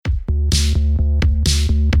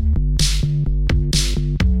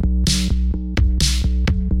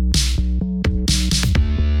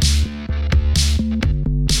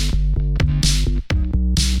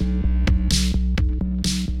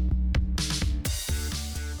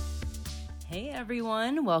Hey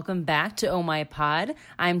everyone, welcome back to Oh My Pod.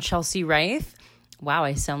 I'm Chelsea Reif. Wow,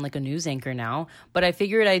 I sound like a news anchor now, but I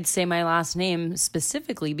figured I'd say my last name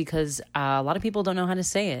specifically because a lot of people don't know how to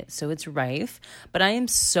say it, so it's Reif. But I am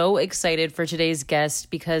so excited for today's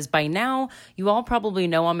guest because by now, you all probably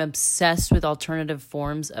know I'm obsessed with alternative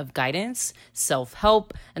forms of guidance,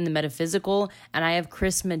 self-help, and the metaphysical, and I have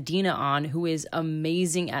Chris Medina on, who is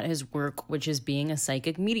amazing at his work, which is being a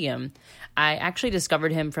psychic medium. I actually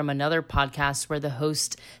discovered him from another podcast where the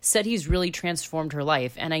host said he's really transformed her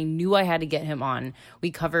life, and I knew I had to get him on.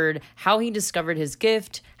 We covered how he discovered his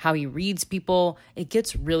gift, how he reads people. It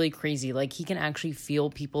gets really crazy. Like, he can actually feel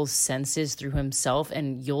people's senses through himself,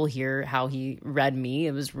 and you'll hear how he read me.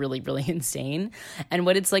 It was really, really insane. And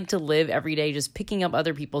what it's like to live every day just picking up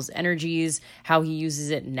other people's energies, how he uses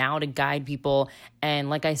it now to guide people. And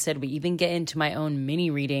like I said, we even get into my own mini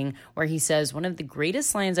reading where he says one of the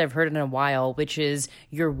greatest lines I've heard in a while, which is,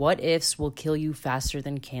 "Your what-ifs will kill you faster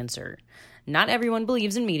than cancer." Not everyone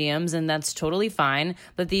believes in mediums, and that's totally fine,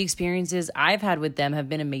 but the experiences I've had with them have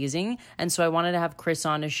been amazing, and so I wanted to have Chris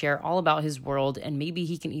on to share all about his world, and maybe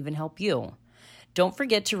he can even help you. Don't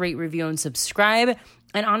forget to rate, review, and subscribe.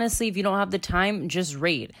 And honestly, if you don't have the time, just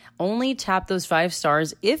rate. Only tap those 5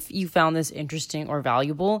 stars if you found this interesting or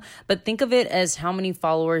valuable, but think of it as how many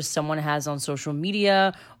followers someone has on social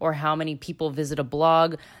media or how many people visit a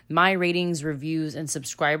blog. My ratings, reviews, and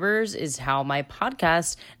subscribers is how my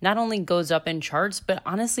podcast not only goes up in charts, but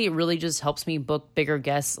honestly, it really just helps me book bigger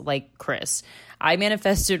guests like Chris. I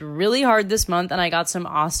manifested really hard this month and I got some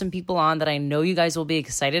awesome people on that I know you guys will be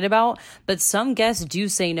excited about, but some guests do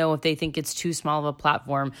say no if they think it's too small of a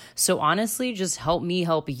platform. So honestly, just help me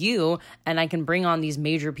help you and I can bring on these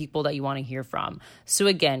major people that you want to hear from. So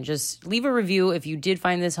again, just leave a review if you did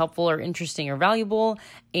find this helpful or interesting or valuable.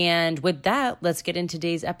 And with that, let's get into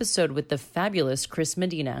today's episode with the fabulous Chris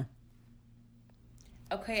Medina.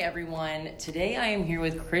 Okay, everyone. Today I am here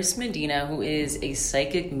with Chris Medina, who is a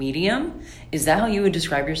psychic medium. Is that how you would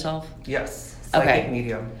describe yourself? Yes. Psychic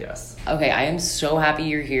medium, yes. Okay, I am so happy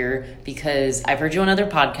you're here because I've heard you on other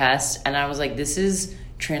podcasts and I was like, this is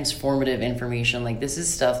transformative information. Like, this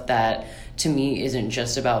is stuff that to me isn't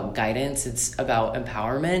just about guidance, it's about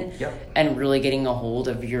empowerment. Yep. And really getting a hold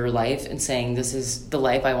of your life and saying, this is the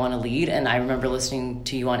life I want to lead. And I remember listening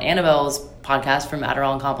to you on Annabelle's podcast from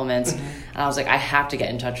Adderall and Compliments, and I was like, I have to get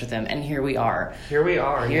in touch with him. And here we are. Here we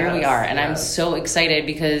are. And I'm so excited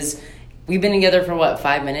because we've been together for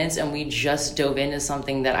 5 minutes and we just dove into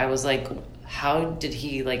something that I was like, how did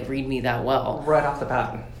he read me that well? Right off the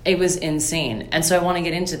bat. It was insane. And so I want to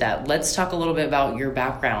get into that. Let's talk a little bit about your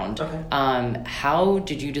background. Okay. How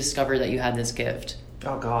did you discover that you had this gift?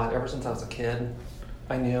 Oh God, ever since I was a kid,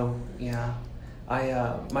 I knew. Yeah. My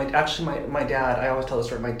dad, I always tell the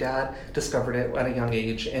story, my dad discovered it at a young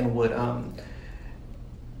age and would,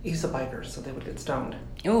 he's a biker, so they would get stoned.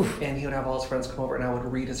 Oof. And he would have all his friends come over and I would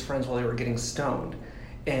read his friends while they were getting stoned.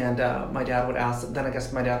 And my dad would ask, then I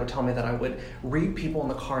guess my dad would tell me that I would read people in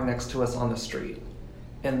the car next to us on the street.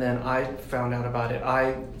 And then I found out about it.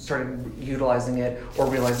 I started utilizing it or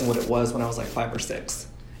realizing what it was when I was 5 or 6.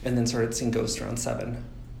 And then started seeing ghosts around 7.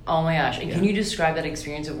 Oh my gosh. And Can you describe that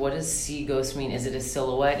experience of what does see ghost mean? Is it a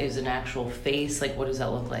silhouette? Is it an actual face? What does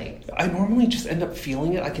that look like? I normally just end up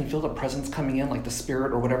feeling it. I can feel the presence coming in, the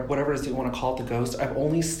spirit or whatever it is you want to call it, the ghost. I've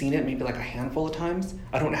only seen it maybe a handful of times.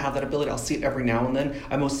 I don't have that ability. I'll see it every now and then.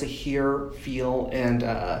 I mostly hear, feel, and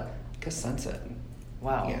I guess sense it.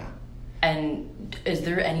 Wow. Yeah. And is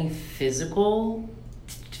there any physical,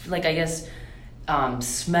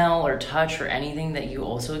 smell or touch or anything that you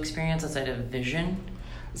also experience outside of vision?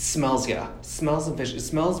 Smells, yeah. Smells and vision.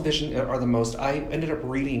 Smells, vision are the most. I ended up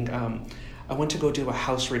reading, I went to go do a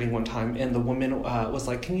house reading one time, and the woman was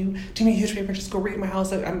like, can you do me a huge favor and just go read my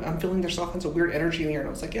house? I'm feeling there's all kinds of weird energy in here. And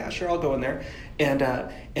I was like, yeah, sure, I'll go in there. And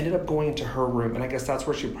ended up going into her room, and I guess that's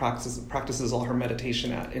where she practices all her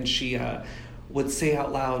meditation at. And she would say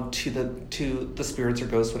out loud to the spirits or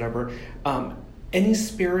ghosts, whatever, any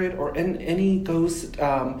spirit or any ghost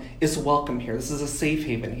is welcome here. This is a safe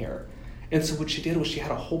haven here. And so what she did was she had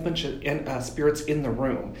a whole bunch of spirits in the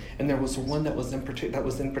room, and there was one that was in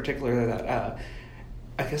particular that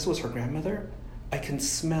I guess it was her grandmother. I can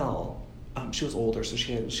smell. She was older, so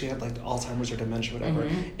she had Alzheimer's or dementia, whatever.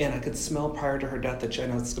 Mm-hmm. And I could smell prior to her death that I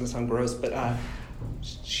know it's going to sound gross, but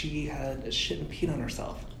she had shit and peed on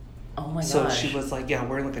herself. Oh my gosh. So she was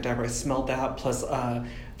wearing a diaper. I smelled that, plus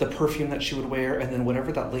the perfume that she would wear, and then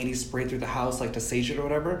whatever that lady sprayed through the house, to sage it or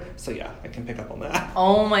whatever. So yeah, I can pick up on that.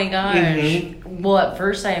 Oh my gosh. Mm-hmm. Well, at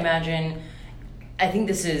first I think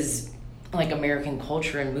this is American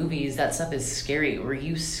culture and movies, that stuff is scary. Were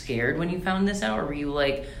you scared when you found this out, or were you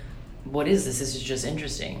what is this? This is just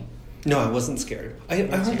interesting. No, I wasn't scared. I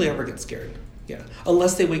hardly ever get scared. Yeah.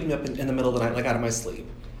 Unless they wake me up in the middle of the night, like out of my sleep.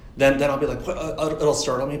 Then I'll be like, what? It'll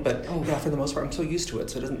startle me. But yeah, for the most part, I'm so used to it,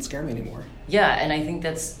 so it doesn't scare me anymore. Yeah, and I think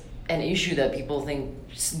that's an issue that people think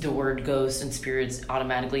the word ghost and spirits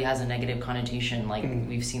automatically has a negative connotation. Like,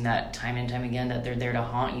 we've seen that time and time again, that they're there to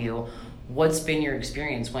haunt you. What's been your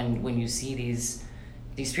experience when you see these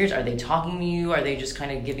spirits? Are they talking to you? Are they just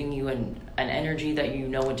kind of giving you an energy that you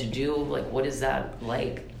know what to do? Like, what is that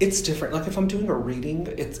like? It's different. Like, if I'm doing a reading,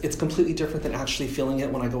 it's completely different than actually feeling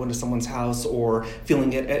it when I go into someone's house or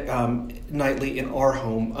feeling it nightly in our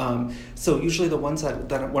home. So usually the ones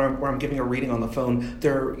that where I'm giving a reading on the phone,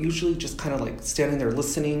 they're usually just kind of like standing there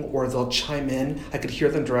listening, or they'll chime in. I could hear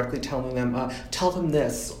them directly telling them, tell them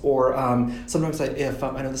this. Or sometimes if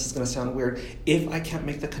I know this is going to sound weird, if I can't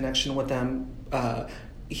make the connection with them,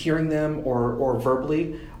 hearing them or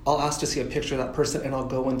verbally, I'll ask to see a picture of that person, and I'll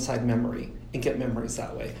go inside memory and get memories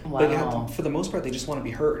that way. Wow. But yeah, for the most part, they just want to be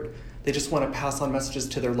heard. They just want to pass on messages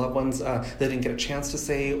to their loved ones they didn't get a chance to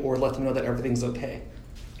say, or let them know that everything's okay.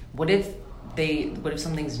 What if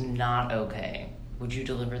something's not okay? Would you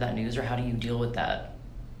deliver that news, or how do you deal with that?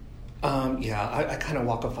 I kind of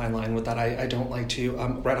walk a fine line with that. I don't like to,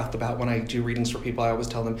 right off the bat, when I do readings for people, I always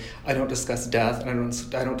tell them I don't discuss death, and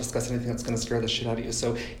I don't discuss anything that's going to scare the shit out of you.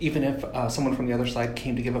 So even if someone from the other side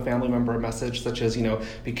came to give a family member a message such as,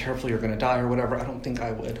 be careful, you're going to die, or whatever, I don't think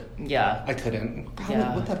I would. Yeah. I couldn't.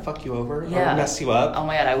 Would that fuck you over? Yeah. Or mess you up? Oh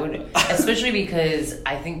my God, I would. Especially because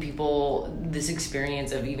I think this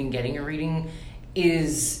experience of even getting a reading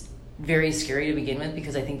is very scary to begin with,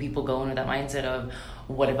 because I think people go into that mindset of,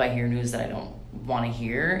 what if I hear news that I don't want to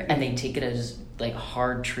hear? And they take it as like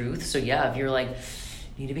hard truth. So yeah, if you're like,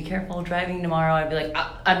 you need to be careful driving tomorrow, I'd be like,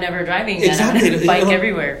 I'm never driving then. Exactly. I'm gonna bike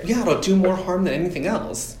everywhere. Yeah, it'll do more harm than anything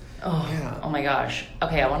else. Oh, yeah. Oh my gosh.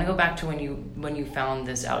 Okay, I want to go back to when you found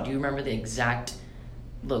this out. Do you remember the exact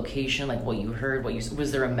location, like what you heard,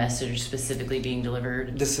 was there a message specifically being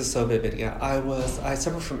delivered? This is so vivid. Yeah, I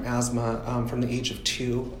suffered from asthma from the age of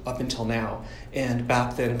 2 up until now, and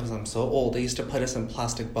back then, because I'm so old, they used to put us in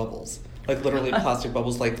plastic bubbles, like literally plastic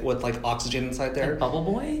bubbles, like with like oxygen inside there. Like Bubble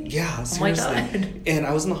Boy? Yeah, seriously. Oh my God. And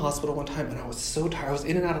I was in the hospital one time, and I was so tired. I was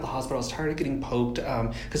in and out of the hospital. I was tired of getting poked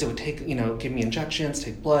because it would take, give me injections,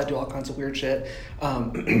 take blood, do all kinds of weird shit.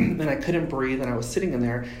 And I couldn't breathe, and I was sitting in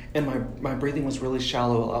there, and my breathing was really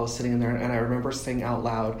shallow while I was sitting in there, and I remember saying out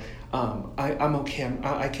loud, I'm okay.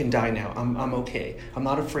 I can die now. I'm okay. I'm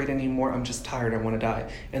not afraid anymore. I'm just tired. I want to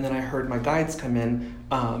die. And then I heard my guides come in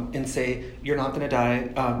and say, "You're not going to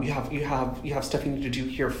die. You have stuff you need to do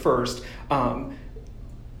here first," and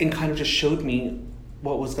kind of just showed me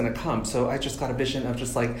what was going to come. So I just got a vision of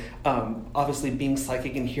just like obviously being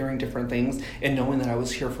psychic and hearing different things and knowing that I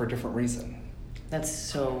was here for a different reason. That's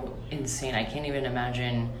so insane. I can't even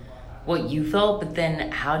imagine what you felt, but then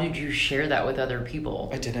how did you share that with other people?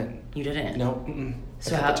 I didn't. You didn't? No.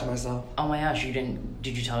 So I kept it to myself. Oh my gosh, you didn't?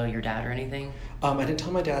 Did you tell your dad or anything? I didn't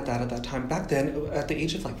tell my dad that at that time. Back then, at the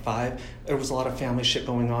age of like 5, there was a lot of family shit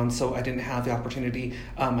going on, so I didn't have the opportunity.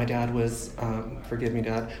 My dad was, forgive me,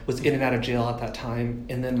 Dad, was in and out of jail at that time,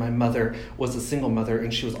 and then my mother was a single mother,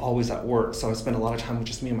 and she was always at work, so I spent a lot of time with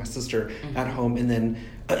just me and my sister at home, and then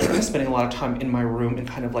spending a lot of time in my room and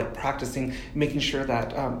kind of like practicing, making sure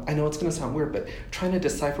that, I know it's going to sound weird, but trying to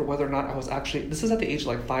decipher whether or not I was actually, this is at the age of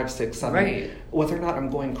like 5, 6, 7, right, whether or not I'm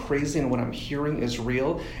going crazy and what I'm hearing is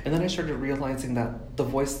real. And then I started realizing that the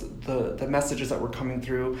voice, the messages that were coming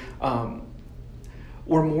through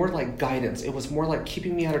were more like guidance. It was more like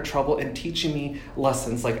keeping me out of trouble and teaching me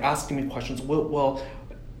lessons, like asking me questions. Why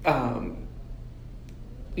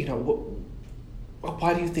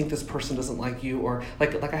do you think this person doesn't like you? Or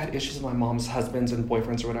like I had issues with my mom's husbands and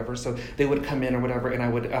boyfriends or whatever, so they would come in or whatever, and I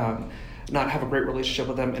would not have a great relationship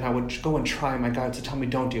with them, and I would go and try. My guides would tell me,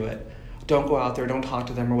 don't do it. Don't go out there. Don't talk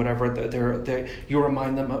to them or whatever. You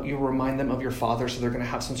remind them of your father, so they're going to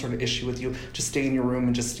have some sort of issue with you. Just stay in your room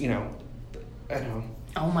and just, I know.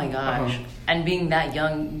 Oh my gosh. And being that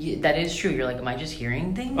young, that is true. You're like, am I just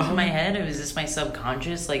hearing things in my head? Or is this my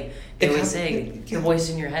subconscious? Like they always say, your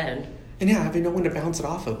voice in your head. And yeah, having no one to bounce it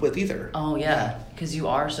off of with either. Oh yeah, because you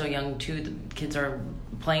are so young too. The kids are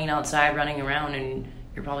playing outside, running around, and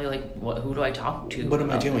you're probably like, who do I talk to? What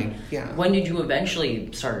am I doing? Yeah. When did you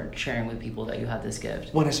eventually start sharing with people that you had this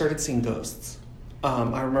gift? When I started seeing ghosts.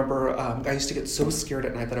 I remember I used to get so scared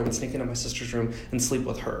at night that I would sneak into my sister's room and sleep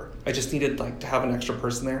with her. I just needed to have an extra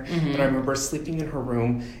person there. And I remember sleeping in her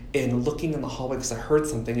room and looking in the hallway because I heard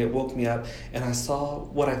something. It woke me up, and I saw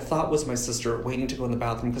what I thought was my sister waiting to go in the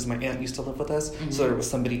bathroom because my aunt used to live with us. So there was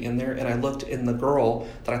somebody in there, and I looked, and the girl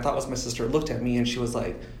that I thought was my sister looked at me, and she was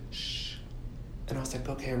like, shh. And I was like,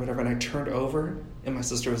 okay, whatever. And I turned over, and my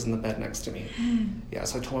sister was in the bed next to me. Yeah,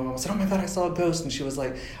 so I told my mom, I said, oh my God, I saw a ghost. And she was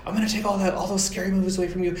like, I'm going to take all those scary movies away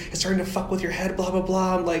from you. It's starting to fuck with your head, blah, blah,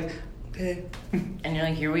 blah. I'm like, okay. And you're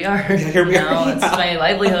like, here we are. Yeah, here we are. That's my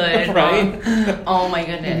livelihood. Right? Oh my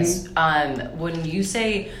goodness. When you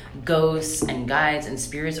say ghosts and guides and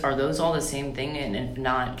spirits, are those all the same thing? And if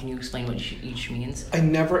not, can you explain what each means? I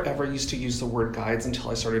never ever used to use the word guides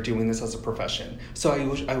until I started doing this as a profession. So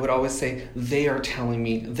I would always say, they are telling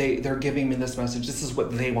me, they're giving me this message. This is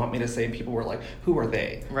what they want me to say. And people were like, who are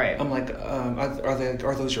they? Right. I'm like,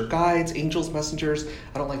 are those your guides, angels, messengers?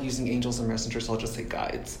 I don't like using angels and messengers, so I'll just say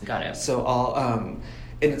guides. Got it. So I'll,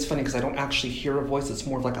 and it's funny because I don't actually hear a voice. It's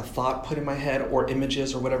more like a thought put in my head or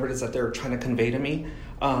images or whatever it is that they're trying to convey to me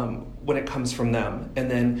when it comes from them. And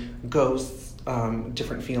then ghosts,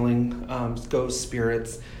 different feeling, ghosts,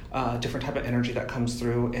 spirits, different type of energy that comes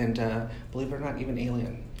through, and believe it or not, even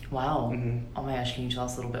alien. Wow. Oh my gosh, can you tell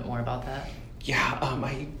us a little bit more about that? Yeah,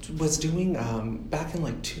 I was doing, back in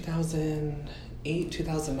like 2008,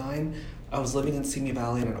 2009, I was living in Simi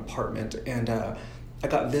Valley in an apartment, and I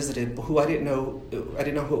got visited, who I didn't know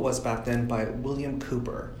who it was back then, by William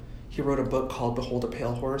Cooper. He wrote a book called Behold a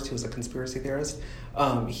Pale Horse. He was a conspiracy theorist.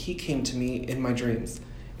 He came to me in my dreams,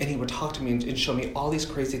 and he would talk to me and show me all these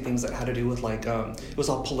crazy things that had to do with, like, it was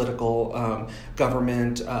all political,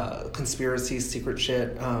 government, conspiracies, secret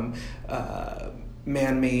shit,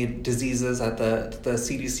 man-made diseases that the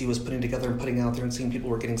CDC was putting together and putting out there, and seeing people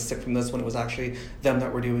were getting sick from this when it was actually them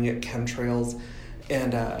that were doing it, chemtrails.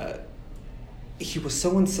 And he was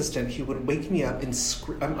so insistent. He would wake me up and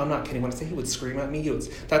scream. I'm not kidding when I say he would scream at me.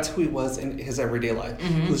 That's who he was in his everyday life.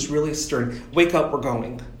 He was really stern. Wake up, we're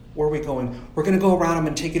going. Where are we going? We're going to go around him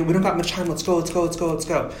and take it. We don't got much time. Let's go.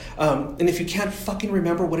 And if you can't fucking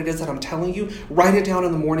remember what it is that I'm telling you, write it down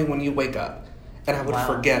in the morning when you wake up. And I would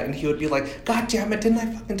forget. And he would be like, God damn it, didn't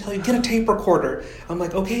I fucking tell you? Get a tape recorder. I'm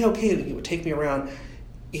like, okay. And he would take me around.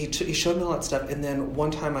 He showed me all that stuff. And then one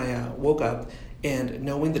time I woke up, and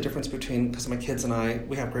knowing the difference between, because my kids and I,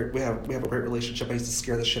 we have a great relationship. I used to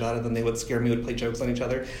scare the shit out of them. They would scare me. Would play jokes on each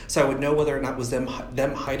other. So I would know whether or not it was them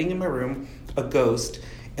hiding in my room, a ghost,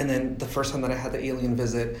 and then the first time that I had the alien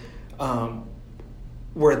visit,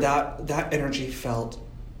 where that energy felt,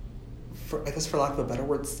 for lack of a better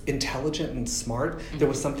word, intelligent and smart. There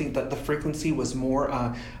was something that the frequency was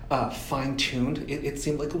more fine-tuned. It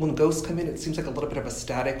seemed like when ghosts come in, it seems like a little bit of a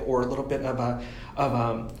static or a little bit of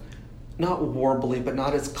not warbly, but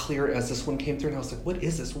not as clear as this one came through. And I was like, what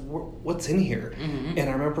is this? What's in here? And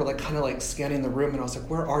I remember kind of scanning the room, and I was like,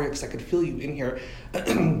 where are you? Because I could feel you in here.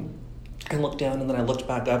 I looked down, and then I looked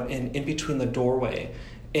back up, and in between the doorway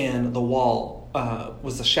and the wall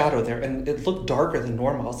was a shadow there, and it looked darker than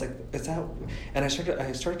normal. I was like, is that? And I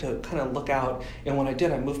started to kind of look out, and when I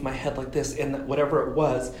did, I moved my head like this, and whatever it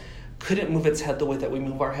was couldn't move its head the way that we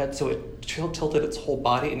move our head, so it tilted its whole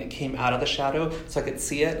body, and it came out of the shadow so I could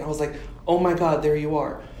see it. And I was like, oh my God, there you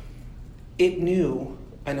are. It knew,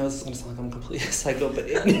 I know this is going to sound like I'm completely psycho, but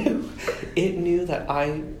it knew that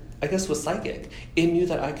I guess was psychic. It knew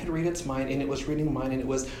that I could read its mind, and it was reading mine, and it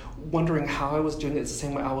was wondering how I was doing it. It's the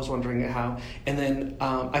same way I was wondering how. And then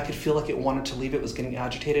I could feel like it wanted to leave. It was getting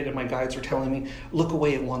agitated, and my guides were telling me, look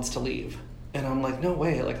away, it wants to leave. And I'm like, no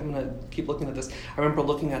way, I'm going to keep looking at this. I remember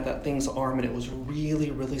looking at that thing's arm, and it was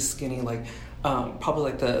really, really skinny,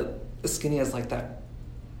 probably the skinny as that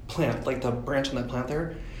plant, the branch on that plant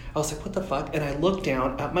there. I was like, what the fuck? And I looked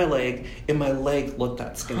down at my leg, and my leg looked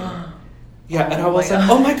that skinny. Yeah, and I was like,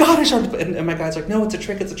 oh my God, and my guy's like, no, it's a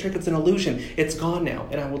trick, it's an illusion. It's gone now.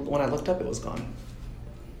 And when I looked up, it was gone.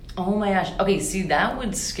 Oh my gosh. Okay, see, that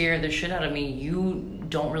would scare the shit out of me. You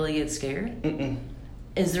don't really get scared? Mm-mm.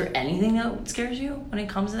 Is there anything that scares you when it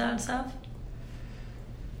comes to that stuff?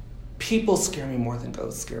 People scare me more than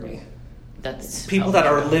ghosts scare me. That's people that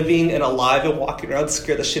are living and alive and walking around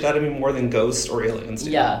scare the shit out of me more than ghosts or aliens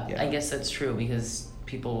do. Yeah, I guess that's true, because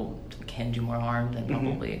people can do more harm than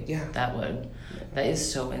probably that would. That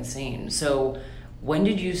is so insane. So when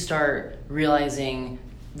did you start realizing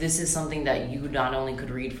this is something that you not only could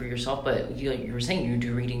read for yourself, but you were saying you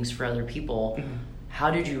do readings for other people? How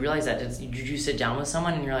did you realize that? Did you sit down with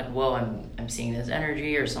someone and you're like, whoa, I'm seeing this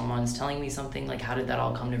energy, or someone's telling me something? How did that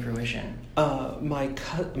all come to fruition? My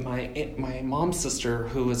mom's sister,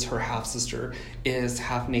 who is her half sister, is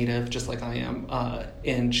half native, just like I am,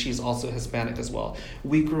 and she's also Hispanic as well.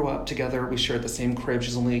 We grew up together. We shared the same crib.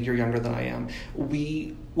 She's only a year younger than I am.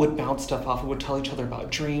 We would bounce stuff off. We would tell each other about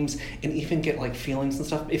dreams and even get feelings and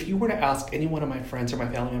stuff. If you were to ask any one of my friends or my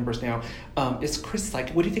family members now, is Chris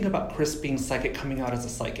psychic? What do you think about Chris being psychic, coming out as a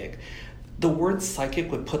psychic? The word psychic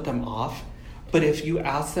would put them off. But if you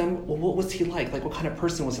ask them, well, what was he like? Like, what kind of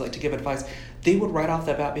person was he like to give advice? They would right off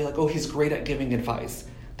the bat be like, oh, he's great at giving advice.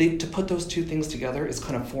 To put those two things together is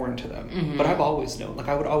kind of foreign to them. Mm-hmm. But I've always known. Like,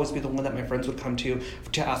 I would always be the one that my friends would come to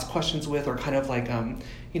ask questions with, or kind of like,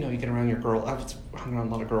 you get around your girl. I was hung around a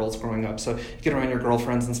lot of girls growing up, so you get around your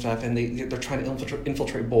girlfriends and stuff, and they're trying to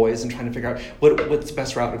infiltrate boys and trying to figure out what's the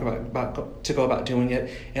best route to go about doing it.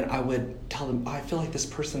 And I would tell them, I feel like this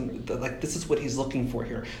person, like, this is what he's looking for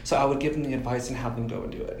here. So I would give them the advice and have them go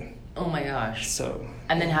and do it. Oh my gosh. So.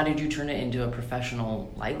 And then how did you turn it into a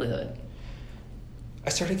professional livelihood? I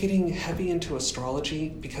started getting heavy into astrology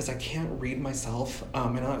because I can't read myself. I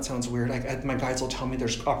know that sounds weird. My guides will tell me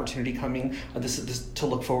there's opportunity coming, this to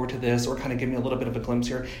look forward to this, or kind of give me a little bit of a glimpse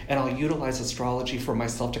here. And I'll utilize astrology for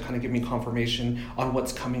myself to kind of give me confirmation on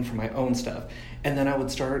what's coming from my own stuff. And then I would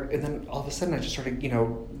start, and then all of a sudden I just started,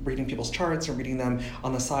 reading people's charts and reading them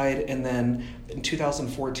on the side. And then in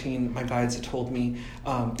 2014, my guides had told me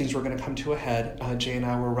things were going to come to a head. Jay and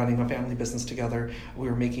I were running a family business together. We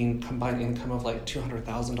were making combined income of like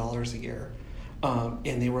 $200,000 a year.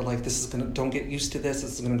 And they were like, don't get used to this.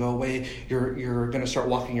 This is going to go away. You're going to start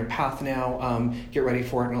walking your path now. Get ready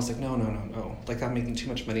for it. And I was like, no. Like, I'm making too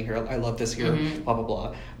much money here. I love this here, blah, blah,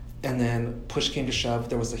 blah. And then push came to shove.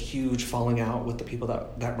 There was a huge falling out with the people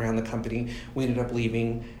that ran the company. We ended up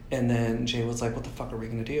leaving. And then Jay was like, what the fuck are we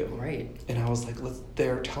going to do? Right. And I was like,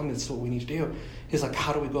 they're telling me this is what we need to do. He's like,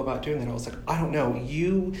 how do we go about doing that? I was like, I don't know.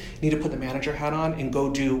 You need to put the manager hat on and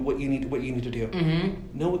go do what you need to do.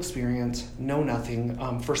 Mm-hmm. No experience, no nothing.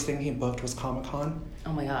 First thing he booked was Comic-Con.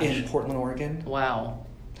 Oh my gosh. In Portland, Oregon. Wow.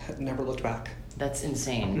 Never looked back. That's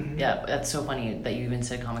insane. Mm-hmm. Yeah, that's so funny that you even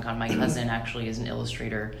said Comic-Con. My cousin actually is an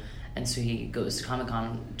illustrator, and so he goes to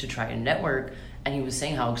Comic-Con to try and network, and he was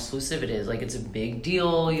saying how exclusive it is. Like, it's a big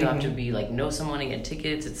deal. You have to be, like, know someone to get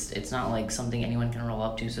tickets. It's not, like, something anyone can roll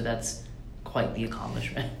up to, so that's quite the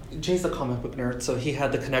accomplishment. Jay's a comic book nerd, so he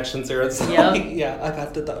had the connections there. And so, yeah, I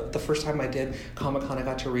got the first time I did Comic-Con, I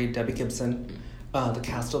got to read Debbie Gibson, the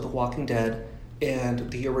cast of The Walking Dead, and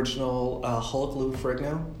the original Hulk Lou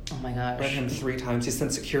Ferrigno. Oh my gosh. Read him 3 times. He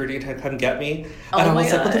sent security to come get me. Oh and I my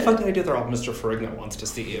was God. like, what the fuck did I do? They're all, Mr. Ferrigno wants to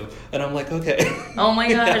see you. And I'm like, okay. Oh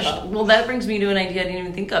my gosh. Yeah. Well, that brings me to an idea I didn't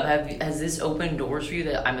even think of. Has this opened doors for you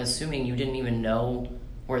that I'm assuming you didn't even know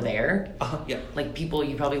were there? Yeah. Like, people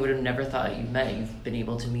you probably would have never thought you've met, you've been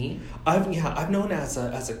able to meet? I've known as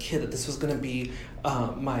a kid that this was going to be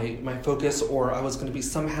my focus, or I was going to be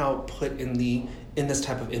somehow put in this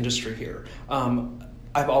type of industry here.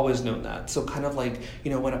 I've always known that. So kind of like,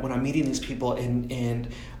 when I'm meeting these people and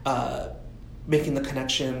making the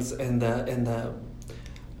connections and the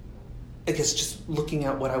I guess just looking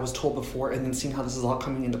at what I was told before and then seeing how this is all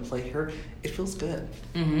coming into play here, it feels good.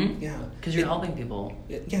 Mm-hmm. Yeah. Because you're helping people.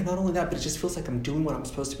 Yeah, not only that, but it just feels like I'm doing what I'm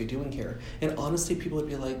supposed to be doing here. And honestly, people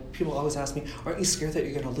always ask me, aren't you scared that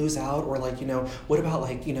you're going to lose out? Or like, what about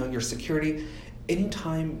like, your security?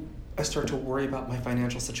 Anytime I start to worry about my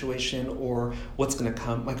financial situation or what's going to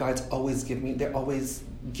come, my guides always give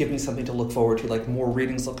me something to look forward to. Like, more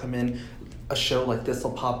readings will come in, a show like this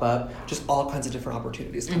will pop up, just all kinds of different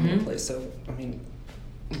opportunities come into play. So, I mean,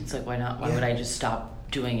 it's like, why not? Why would I just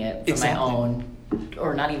stop doing it for Exactly. my own,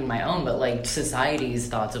 or not even my own, but like society's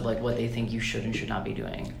thoughts of like what they think you should and should not be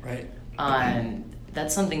doing. Right.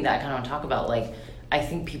 That's something that I kind of want to talk about. Like, I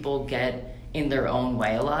think people get in their own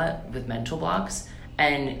way a lot with mental blocks.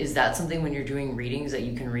 And is that something when you're doing readings that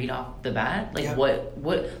you can read off the bat? Like, what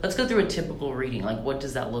let's go through a typical reading. Like, what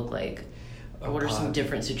does that look like? Or what are some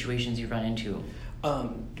different situations you run into?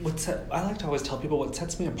 I like to always tell people what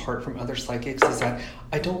sets me apart from other psychics is that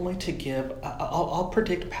I don't like to give. I'll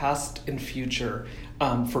predict past and future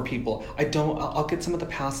for people. I'll get some of the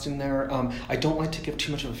past in there. I don't like to give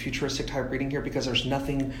too much of a futuristic type reading here because there's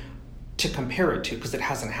nothing to compare it to because it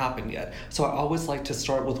hasn't happened yet. So I always like to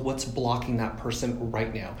start with what's blocking that person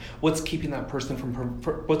right now. What's keeping that person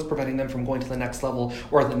what's preventing them from going to the next level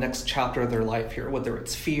or the next chapter of their life here, whether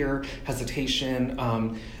it's fear,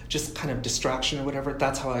 hesitation, just kind of distraction or whatever.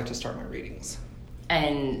 That's how I like to start my readings.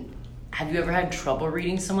 And have you ever had trouble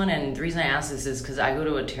reading someone? And the reason I ask this is because I go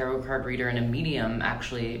to a tarot card reader and a medium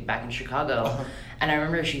actually back in Chicago. And I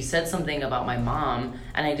remember she said something about my mom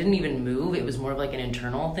and I didn't even move. It was more of like an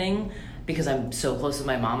internal thing because I'm so close with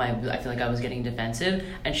my mom. I feel like I was getting defensive,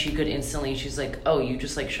 and she could instantly, she's like, oh, you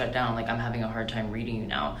just like shut down. Like, I'm having a hard time reading you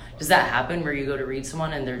now. Does that happen where you go to read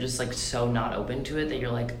someone and they're just like so not open to it that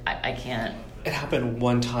you're like, I can't? It happened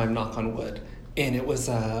one time, knock on wood. And it was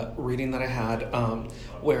a reading that I had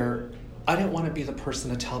where I didn't want to be the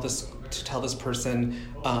person to tell this person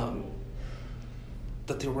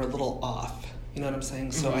that they were a little off. You know what I'm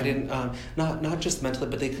saying? So I didn't, not just mentally,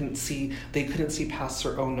 but they couldn't see past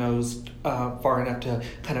their own nose far enough to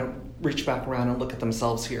kind of reach back around and look at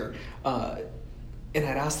themselves here. And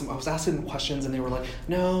I was asking them questions, and they were like,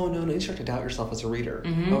 no, you start to doubt yourself as a reader.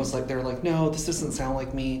 They were like, no, this doesn't sound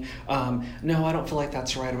like me. No, I don't feel like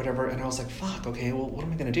that's right, or whatever. And I was like, fuck, okay, well, what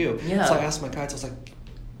am I going to do? Yeah. So I asked my guides, I was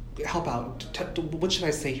like, help out. What should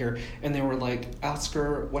I say here? And they were like, ask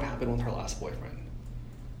her what happened with her last boyfriend.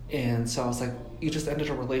 And so I was like, you just ended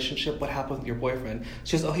a relationship. What happened with your boyfriend?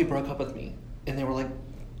 She goes, oh, he broke up with me. And they were like,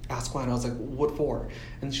 ask why. And I was like, what for?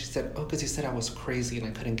 And she said, oh, because he said I was crazy and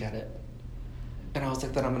I couldn't get it. And I was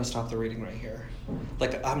like, then I'm going to stop the reading right here.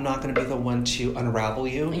 Like, I'm not going to be the one to unravel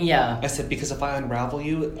you. Yeah. I said, because if I unravel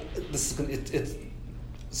you, this is going to, it's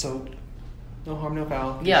so no harm, no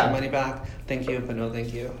foul. Yeah. Get your money back. Thank you, but no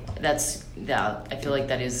thank you. I feel like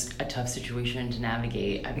that is a tough situation to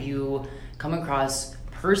navigate. Have you come across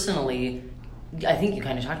personally, I think you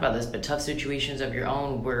kind of talked about this, but tough situations of your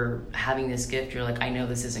own where having this gift, you're like, I know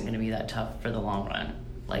this isn't going to be that tough for the long run.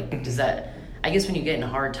 Like, does that, I guess when you get in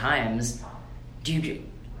hard times,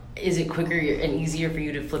 is it quicker and easier for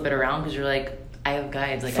you to flip it around because you're like, I have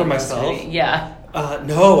guides, like for myself? Yeah.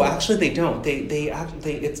 No, actually they don't.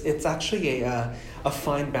 It's actually a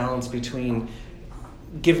fine balance between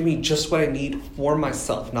giving me just what I need for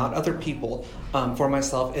myself, not other people, for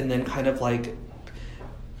myself, and then kind of like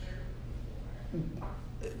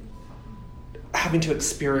having to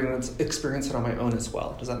experience it on my own as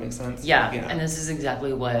well. Does that make sense? Yeah. And this is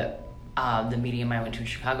exactly what the medium I went to in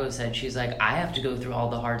Chicago said. She's like, I have to go through all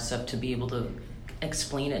the hard stuff to be able to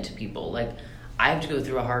explain it to people. Like, I have to go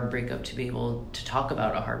through a hard breakup to be able to talk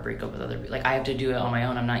about a hard breakup with other people. Like, I have to do it on my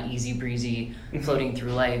own. I'm not easy breezy floating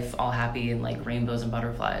through life all happy and like rainbows and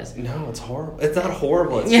butterflies. No, it's horrible. It's not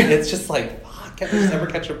horrible. It's just like, fuck, can't we just ever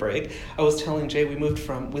catch a break? I was telling Jay,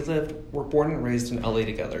 we're born and raised in LA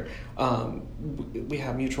together. We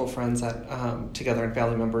have mutual friends that together and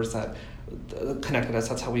family members that connected us.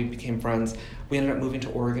 That's how we became friends. We ended up moving to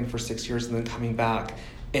Oregon for 6 years and then coming back.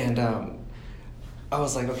 And I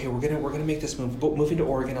was like, okay, we're gonna make this move. Moving to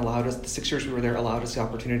Oregon allowed us, the 6 years we were there allowed us the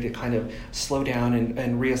opportunity to kind of slow down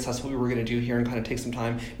and reassess what we were gonna do here and kind of take some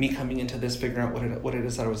time. Me coming into this, figuring out what it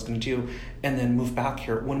is that I was gonna do, and then move back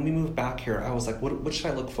here. When we moved back here, I was like, what should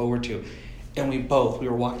I look forward to? And we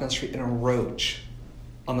were walking down the street and a roach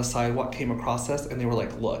on the sidewalk came across us, and they were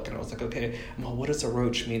like, look. And I was like, okay, well, what does a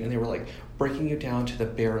roach mean? And they were like, breaking you down to the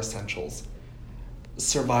bare essentials.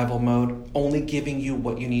 Survival mode, only giving you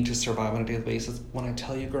what you need to survive on a daily basis. When I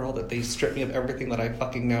tell you, girl, that they stripped me of everything that I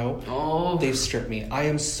fucking know, they've stripped me. I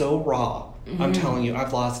am so raw. I'm telling you,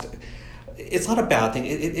 I've lost. It's not a bad thing.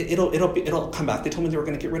 It'll come back. They told me they were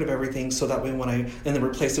going to get rid of everything so that way and then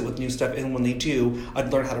replace it with new stuff. And when they do,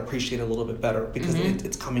 I'd learn how to appreciate it a little bit better because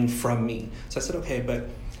it's coming from me. So I said, okay, but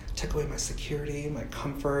took away my security, my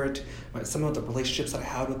comfort, some of the relationships that I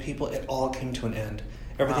had with people. It all came to an end.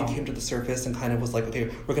 Everything came to the surface and kind of was like, okay,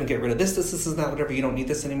 we're going to get rid of this is not whatever. You don't need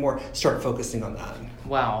this anymore. Start focusing on that.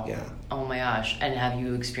 Wow. Yeah. Oh my gosh. And have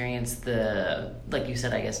you experienced like you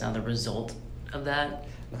said, I guess now the result of that?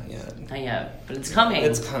 Not yet. But it's coming.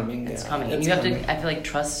 It's coming. It's coming. And you have to, I feel like,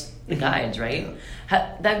 trust the guides, right?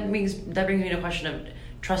 Yeah. That brings me to a question of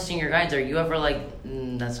trusting your guides. Are you ever like,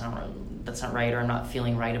 that's not right, or I'm not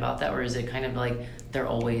feeling right about that? Or is it kind of like they're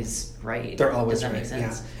always right? They're always Does that right. make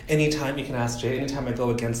sense? Yeah. Anytime you can ask Jay, anytime I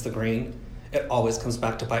go against the grain, it always comes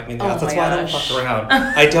back to bite me in the ass. That's why I don't fuck around.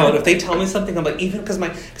 I don't. If they tell me something, I'm like, even because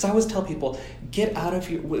I always tell people, get out of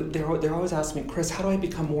your. They're always asking me, Chris, how do I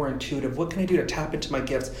become more intuitive? What can I do to tap into my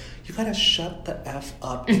gifts? You gotta shut the F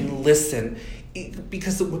up and listen,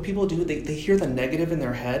 because what people do, they hear the negative in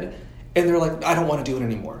their head. And they're like, I don't want to do it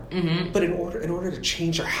anymore. But in order to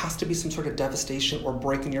change, there has to be some sort of devastation or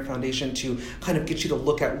break in your foundation to kind of get you to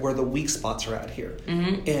look at where the weak spots are at here.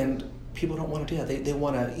 And people don't want to do that. They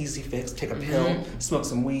want an easy fix, take a pill, smoke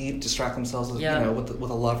some weed, distract themselves with,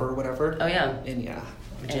 with a lover or whatever. Oh, yeah. And yeah.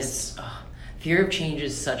 Fear of change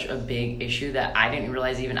is such a big issue that I didn't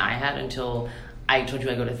realize even I had until I told you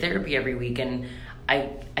I go to therapy every week. And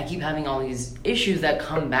I keep having all these issues that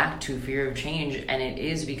come back to fear of change, and it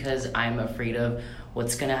is because I'm afraid of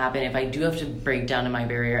what's going to happen if I do have to break down to my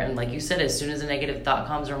barrier. And like you said, as soon as a negative thought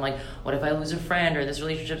comes, or I'm like, what if I lose a friend or this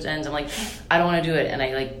relationship ends? I'm like, I don't want to do it. And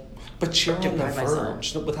I like, but you're on the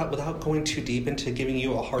verge. Without going too deep into giving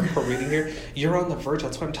you a hardcore reading here, you're on the verge.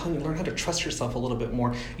 That's why I'm telling you, learn how to trust yourself a little bit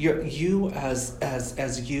more. You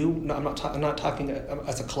as you. No, I'm not talking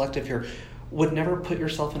as a collective here. Would never put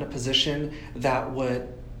yourself in a position that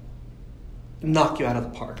would knock you out of the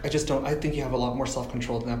park. I just don't. I think you have a lot more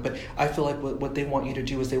self-control than that. But I feel like what they want you to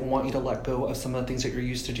do is they want you to let go of some of the things that you're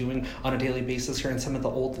used to doing on a daily basis here, and some of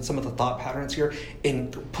the thought patterns here,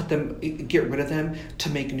 and get rid of them to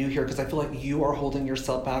make new here. Because I feel like you are holding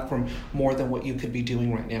yourself back from more than what you could be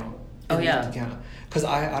doing right now. Oh, yeah. Yeah. Because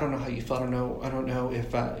I don't know how you feel. I don't know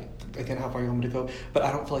if again how far you want me to go. But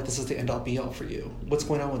I don't feel like this is the end all be all for you. What's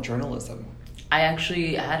going on with journalism? I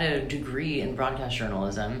actually had a degree in broadcast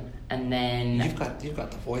journalism, and then you've got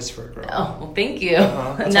the voice for a girl. Oh, well, thank you.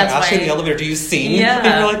 That's why I asked you in the elevator, do you sing? Yeah. And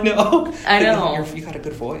you're like, no. I know. You got a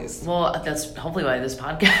good voice. Well, that's hopefully why this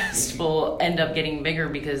podcast will end up getting bigger,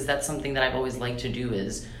 because that's something that I've always liked to do,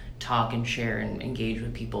 is talk and share and engage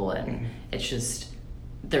with people. And it's just,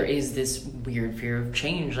 there is this weird fear of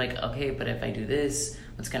change. Like, okay, but if I do this,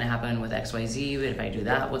 what's going to happen with XYZ? But if I do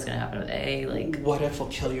that, what's going to happen with A? Like, what if it'll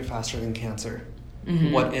kill you faster than cancer?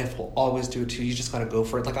 Mm-hmm. What if will always do it too? You just gotta go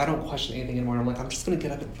for it. Like, I don't question anything anymore. I'm like, I'm just gonna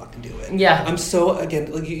get up and fucking do it. Yeah. I'm so,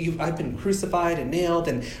 again, like I've been crucified and nailed,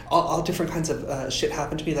 and all different kinds of shit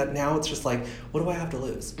happened to me, that now it's just like, what do I have to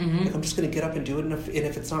lose? Mm-hmm. Like, I'm just gonna get up and do it, and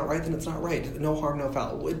if it's not right, then it's not right. No harm, no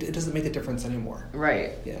foul. It doesn't make a difference anymore.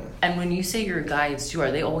 Right. Yeah. And when you say your guides too,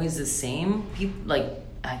 are they always the same? Like,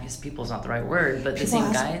 I guess people's not the right word, but the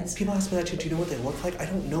same guides? People ask me that too. Do you know what they look like? I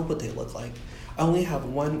don't know what they look like. I only have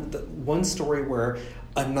one story where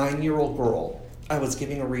a 9-year-old girl I was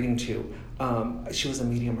giving a reading to, she was a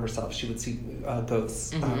medium herself. She would see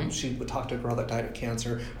ghosts. Mm-hmm. She would talk to a girl that died of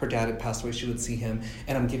cancer. Her dad had passed away. She would see him.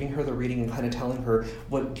 And I'm giving her the reading and kind of telling her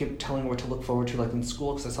what to look forward to, like in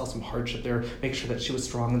school, because I saw some hardship there, making sure that she was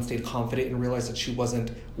strong and stayed confident, and realized that she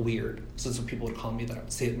wasn't weird. So that's what people would call me, that I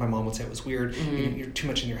would say, my mom would say I was weird. Mm-hmm. You're too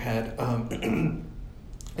much in your head.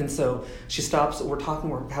 And so she stops, we're talking,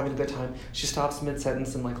 we're having a good time. She stops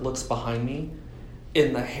mid-sentence and like looks behind me,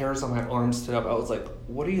 and the hairs on my arm stood up. I was like,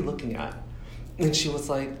 what are you looking at? And she was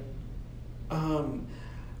like, I'm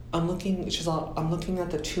looking at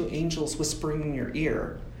the 2 angels whispering in your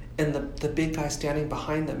ear, and the big guy standing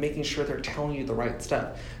behind them, making sure they're telling you the right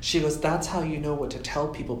stuff. She goes, that's how you know what to tell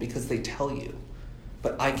people, because they tell you,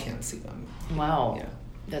 but I can't see them. Wow. Yeah.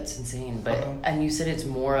 That's insane. But and you said it's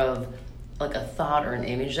more of like a thought or an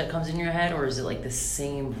image that comes in your head, or is it like the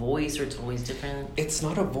same voice, or it's always different? It's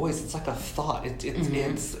not a voice, it's like a thought.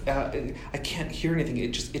 It's I can't hear anything.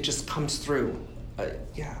 It just comes through.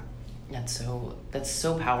 Yeah. That's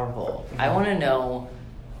so powerful. Mm-hmm. I want to know,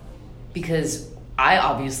 because I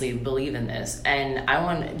obviously believe in this, and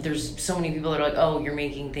there's so many people that are like, oh, you're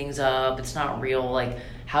making things up, it's not real. Like,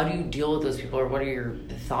 how do you deal with those people, or what are your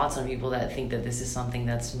thoughts on people that think that this is something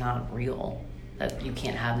that's not real, that you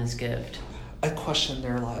can't have this gift? I question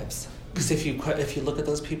their lives, because if you look at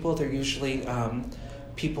those people, they're usually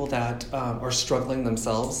people that are struggling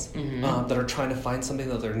themselves, that are trying to find something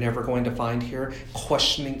that they're never going to find here,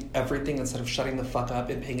 questioning everything instead of shutting the fuck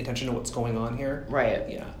up and paying attention to what's going on here.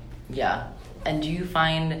 Right. Yeah. And do you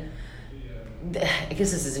find, I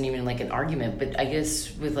guess this isn't even like an argument, but I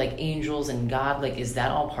guess with like angels and God, like, is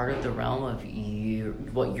that all part of the realm of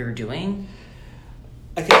what you're doing?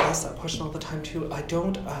 I get asked that question all the time too. I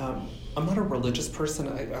don't. I'm not a religious person.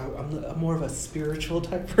 I'm more of a spiritual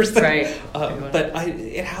type person. Right. But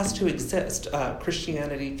it has to exist.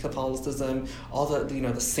 Christianity, Catholicism, all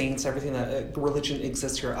the saints, everything that religion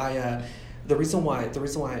exists here. The reason why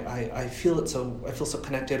I feel so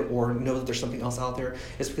connected, or know that there's something else out there,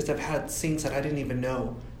 is because I've had saints that I didn't even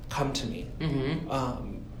know come to me.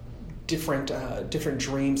 Mm-hmm. Different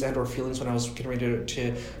dreams and or feelings when I was getting ready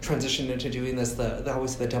to transition into doing this.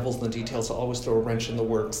 Always the devil's in the details, so always throw a wrench in the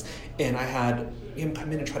works. And I had him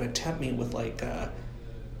come in and try to tempt me with like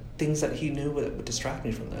things that he knew would distract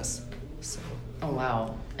me from this. So. Oh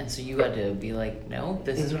wow! And so you had to be like, no,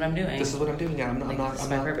 this is what I'm doing. This is what I'm doing. Yeah, I'm not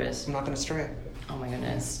purpose. I'm not going to stray. Oh my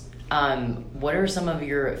goodness. What are some of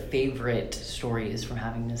your favorite stories from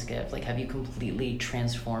having this gift? Like, have you completely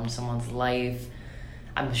transformed someone's life?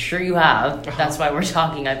 I'm sure you have. That's why we're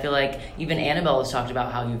talking. I feel like even Annabelle has talked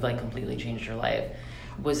about how you've like completely changed your life.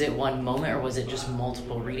 Was it one moment, or was it just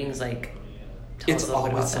multiple readings? Like, it's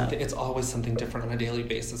always something different on a daily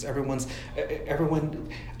basis. Everyone.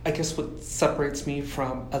 I guess what separates me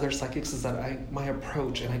from other psychics is that my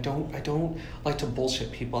approach, and I don't like to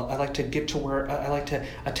bullshit people. I like to get to where I like to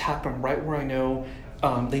attack them right where I know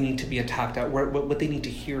they need to be attacked at, what they need to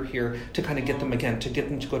hear here to kind of get them again, to get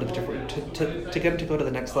them to go to the different, to get them to go to the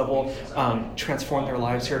next level, transform their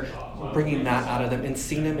lives here, bringing that out of them and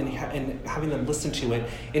seeing them and having them listen to it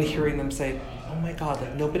and hearing them say, oh my God,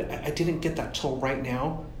 like nobody, I didn't get that till right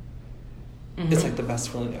now. Mm-hmm. It's like the best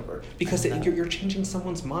feeling ever, because you're changing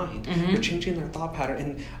someone's mind. Mm-hmm. You're changing their thought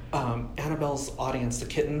pattern. And Annabelle's audience, the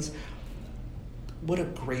kittens, what a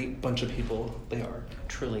great bunch of people they are.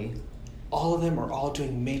 Truly. All of them are all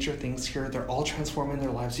doing major things here. They're all transforming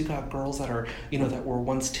their lives. You got girls that are, that were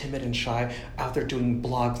once timid and shy, out there doing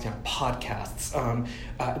blogs, podcasts,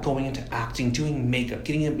 going into acting, doing makeup,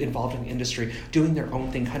 getting involved in the industry, doing their own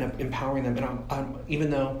thing, kind of empowering them. And I'm even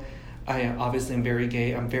though I obviously am very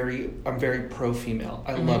gay, I'm very pro-female.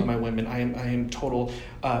 I love my women. I am total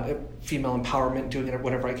female empowerment, doing it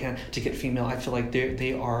whatever I can to get female. I feel like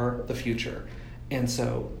they are the future. And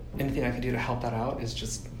so anything I can do to help that out is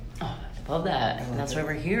just... Oh, I love that. And that's why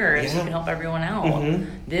we're here, so you can help everyone out.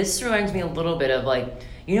 This reminds me a little bit of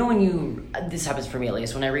this happens for me at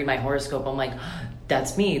least, when I read my horoscope, I'm like,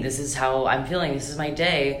 that's me. This is how I'm feeling. This is my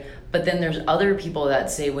day. But then there's other people that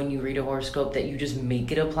say when you read a horoscope that you just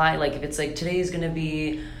make it apply. Like if it's like, today is going to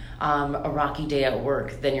be a rocky day at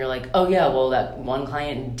work, then you're like, oh yeah, well that one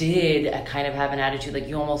client did kind of have an attitude. Like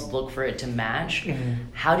you almost look for it to match.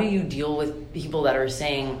 How do you deal with people that are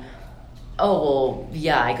saying, oh, well,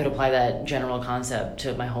 yeah, I could apply that general concept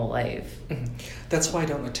to my whole life? That's why I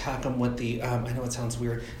don't attack them with the, I know it sounds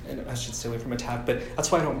weird, and I should stay away from attack, but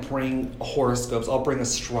that's why I don't bring horoscopes. I'll bring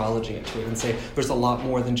astrology into it and say there's a lot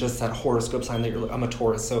more than just that horoscope sign that I'm a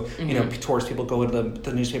Taurus. So, Taurus people go into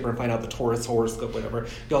the newspaper and find out the Taurus horoscope, whatever.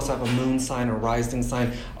 You also have a moon sign, a rising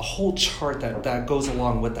sign, a whole chart that goes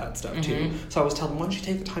along with that stuff too. So I always tell them, why don't you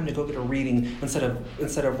take the time to go get a reading instead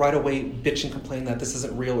of right away bitch and complain that this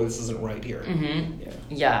isn't real or this isn't right here.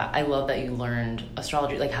 Yeah, I love that you learned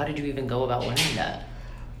astrology. Like, how did you even go about learning that?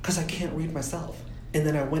 Because I can't read myself. And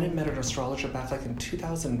then I went and met an astrologer back like in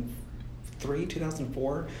 2003,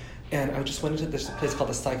 2004. And I just went into this place called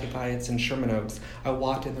the Psychic Eye. It's in Sherman Oaks. I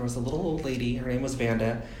walked in, there was a little old lady. Her name was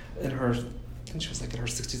Vanda. And I think she was like in her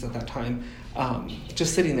 60s at that time.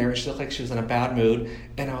 Just sitting there. And she looked like she was in a bad mood.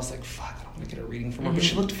 And I was like, fuck, I don't want to get a reading from her. But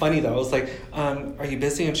she looked funny though. I was like, are you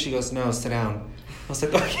busy? And she goes, no, sit down. I was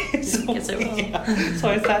like, okay, so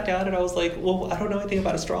I sat down and I was like, well, I don't know anything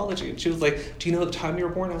about astrology. And she was like, do you know the time you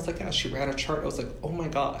were born? I was like, yeah. She ran a chart. I was like, oh my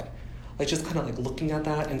God. Like just kind of like looking at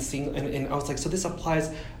that and seeing, and I was like, so this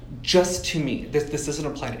applies just to me. This doesn't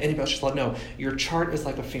apply to anybody else. She's like, no, your chart is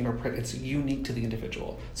like a fingerprint. It's unique to the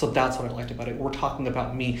individual. So that's what I liked about it. We're talking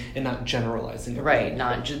about me and not generalizing it. Right,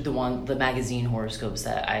 not just the magazine horoscopes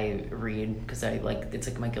that I read because it's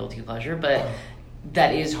like my guilty pleasure, but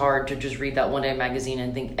that is hard to just read that one day magazine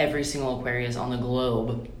and think every single Aquarius on the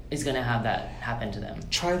globe is going to have that happen to them.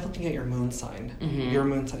 Try looking at your moon sign. Your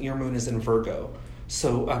moon is in Virgo.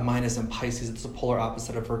 So mine is in Pisces. It's the polar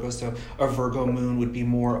opposite of Virgo. So a Virgo moon would be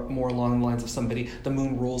more along the lines of somebody. The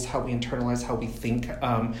moon rules how we internalize, how we think,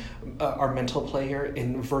 our mental play here.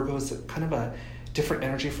 And Virgo is kind of a different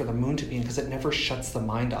energy for the moon to be in because it never shuts the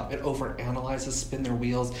mind off. It overanalyzes, spin their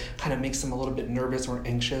wheels, kind of makes them a little bit nervous or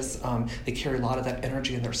anxious. They carry a lot of that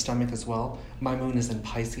energy in their stomach as well. My moon is in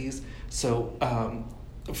Pisces. So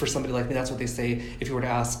for somebody like me, that's what they say. If you were to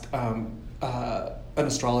ask an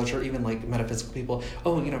astrologer, even like metaphysical people,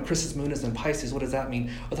 Chris's moon is in Pisces. What does that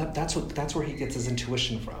mean? Well, that's where he gets his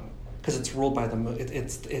intuition from. Because it's ruled by the moon.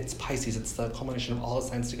 It's Pisces. It's the culmination of all the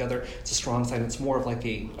signs together. It's a strong sign. It's more of like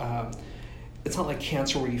a... it's not like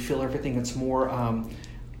Cancer where you feel everything. It's more...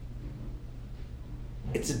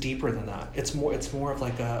 it's deeper than that. It's more of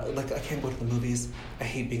like I can't go to the movies. I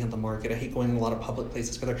hate being in the market. I hate going in a lot of public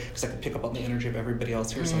places together because I can pick up on the energy of everybody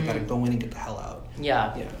else here. So I got to go in and get the hell out.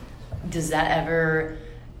 Yeah. Does that ever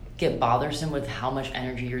get bothersome with how much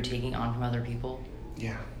energy you're taking on from other people?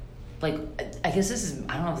 Yeah. Like, I guess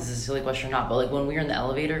I don't know if this is a silly question or not, but like when we were in the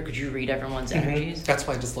elevator, could you read everyone's energies? That's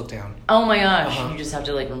why I just look down. Oh my gosh. You just have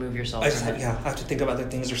to like remove yourself from it. I have to think about other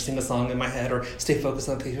things or sing a song in my head or stay focused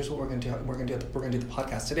on, okay, here's what we're going to do. We're going to do the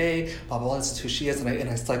podcast today, blah, blah, blah. This is who she is. And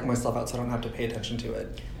I psych myself out so I don't have to pay attention to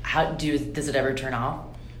it. Does it ever turn off?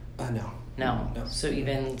 No. So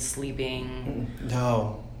even sleeping?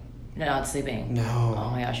 No. No, not sleeping. No.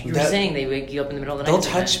 Oh my gosh. You were saying they wake you up in the middle of the night. They'll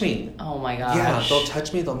touch me. Oh my gosh. Yeah, they'll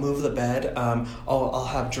touch me. They'll move the bed. I'll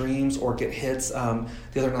have dreams or get hits. The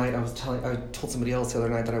other night I told somebody else the other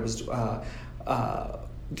night that I was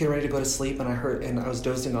getting ready to go to sleep and I was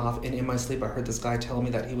dozing off, and in my sleep I heard this guy tell me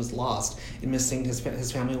that he was lost and missing. His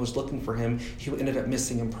family was looking for him. He ended up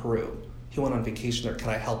missing in Peru. He went on vacation there. Can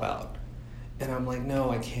I help out? And I'm like,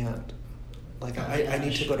 no, I can't. Like, I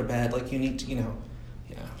need to go to bed. Like, you need to, Yeah.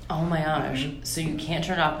 Oh my gosh. So you can't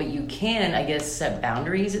turn it off, but you can, I guess, set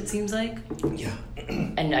boundaries, it seems like. Yeah.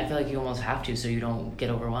 And I feel like you almost have to so you don't get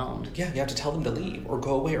overwhelmed. Yeah, you have to tell them to leave or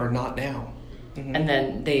go away or not now. And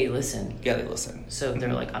then they listen. Yeah, they listen. So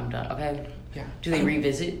they're like, I'm done. Okay. Yeah. Do they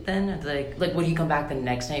revisit then? Like would he come back the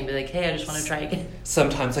next night and be like, hey, I just want to try again?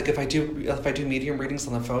 Sometimes, like if I do medium readings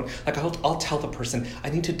on the phone, like I'll tell the person I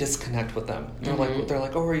need to disconnect with them. They're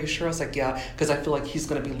like, oh, are you sure? I was like, yeah, because I feel like he's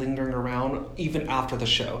going to be lingering around even after the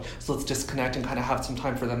show. So let's disconnect and kind of have some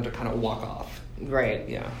time for them to kind of walk off. Right.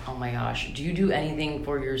 Yeah. Oh my gosh. Do you do anything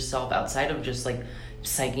for yourself outside of just like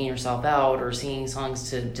psyching yourself out or singing songs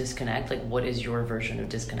to disconnect? Like, what is your version of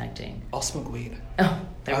disconnecting? I'll smoke weed. Oh,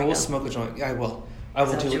 there we go. I will smoke a joint. Yeah, I will. I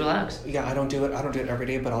will do it. Relax. Yeah, I don't do it every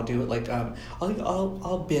day, but I'll do it like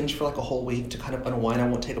I'll binge for like a whole week to kind of unwind. I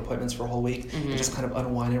won't take appointments for a whole week and just kind of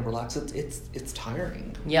unwind and relax. It's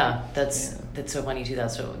tiring. Yeah, that's so funny too.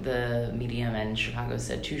 That's what the medium in Chicago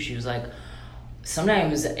said too. She was like,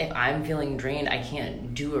 sometimes if I'm feeling drained, I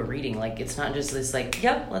can't do a reading. Like, it's not just this like,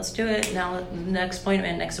 yep, let's do it now, next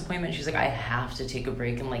appointment. She's like, I have to take a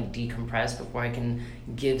break and like decompress before I can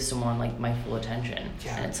give someone like my full attention.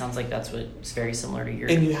 Yeah. And it sounds like that's what's very similar to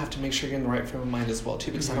yours. And you have to make sure you're in the right frame of mind as well too,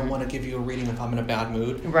 because I don't want to give you a reading if I'm in a bad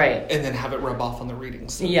mood, right, and then have it rub off on the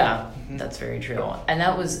readings. So. Yeah, that's very true. And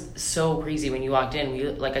that was so crazy when you walked in. We,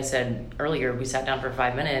 like I said earlier, we sat down for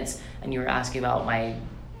 5 minutes and you were asking about my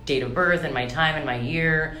date of birth and my time and my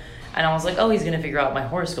year, and I was like, oh, he's gonna figure out my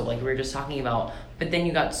horoscope like we were just talking about. But then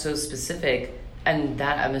you got so specific, and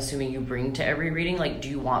that I'm assuming you bring to every reading. Like, do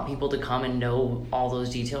you want people to come and know all those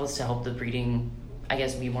details to help the reading, I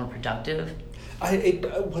guess, be more productive?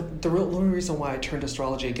 The only reason why I turned to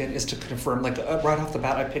astrology again is to confirm, like right off the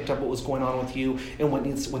bat, I picked up what was going on with you and what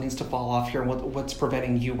needs to fall off here, and what's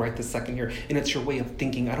preventing you right this second here, and it's your way of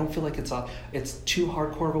thinking. I don't feel like it's too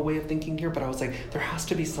hardcore of a way of thinking here, but I was like, there has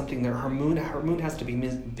to be something there. Her moon has to be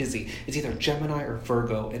busy. It's either Gemini or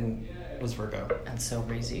Virgo, and it was Virgo. That's so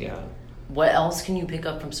crazy. Yeah. What else can you pick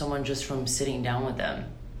up from someone just from sitting down with them?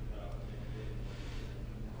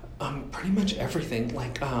 Pretty much everything.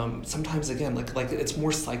 Like sometimes again, like it's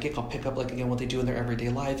more psychic. I'll pick up like again what they do in their everyday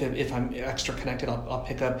life. If I'm extra connected, I'll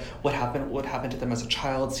pick up what happened to them as a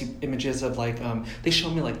child. See images of like they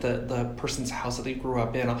show me like the person's house that they grew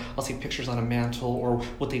up in. I'll see pictures on a mantle or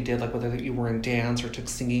what they did, like whether you were in dance or took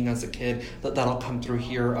singing as a kid. That'll come through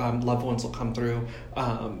here. Loved ones will come through.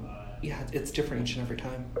 Yeah, it's different each and every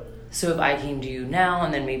time. So if I came to you now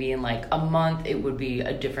and then maybe in like a month, it would be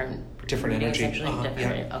a different energy.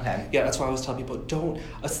 Yeah. Okay. Yeah, that's why I always tell people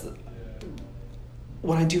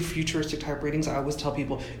when I do futuristic type readings, I always tell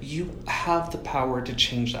people, you have the power to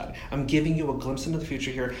change that. I'm giving you a glimpse into the future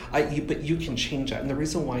here, but you can change that. And the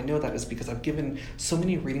reason why I know that is because I've given so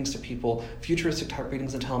many readings to people, futuristic type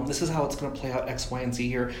readings, and tell them, this is how it's going to play out X, Y, and Z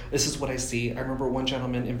here. This is what I see. I remember one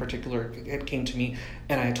gentleman in particular, it came to me,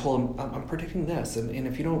 and I told him, I'm predicting this, and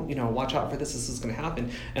if you don't, watch out for this is going to happen.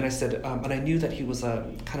 And I said, and I knew that he was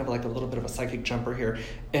kind of like a little bit of a psychic jumper here.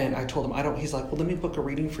 And I told him, he's like, well, let me book a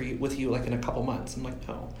reading with you like in a couple months. I'm like,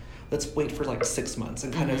 no, let's wait for like 6 months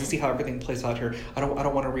and kind of see how everything plays out here. I don't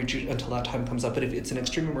want to reach you until that time comes up. But if it's an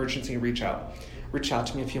extreme emergency, reach out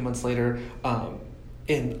to me a few months later.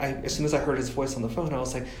 And as soon as I heard his voice on the phone, I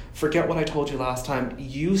was like, forget what I told you last time.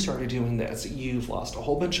 You started doing this. You've lost a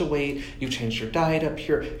whole bunch of weight. You've changed your diet up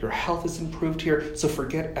here. Your health has improved here. So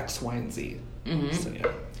forget X, Y, and Z. So,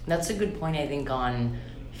 yeah. That's a good point, I think, on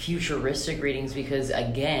futuristic readings, because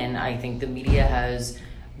again, I think the media has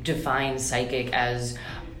defined psychic as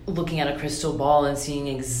looking at a crystal ball and seeing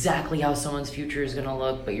exactly how someone's future is going to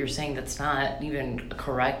look, but you're saying that's not even a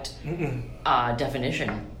correct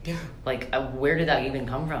definition. Yeah. Like, where did that even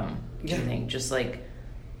come from? Yeah. Do you think just like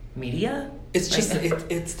media? It's just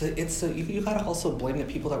you gotta also blame the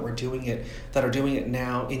people that are doing it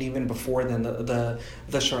now, and even before then,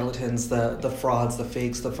 the charlatans, the frauds, the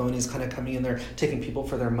fakes, the phonies, kind of coming in there taking people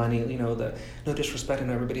for their money. No disrespect,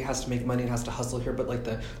 and everybody has to make money and has to hustle here, but like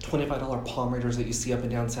the $25 palm readers that you see up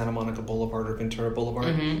and down Santa Monica Boulevard or Ventura Boulevard,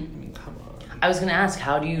 I mean, come on. I was gonna ask,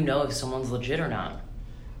 how do you know if someone's legit or not?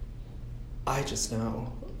 I just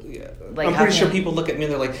know. Yeah. Like, I'm pretty sure people look at me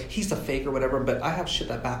and they're like, he's a fake or whatever, but I have shit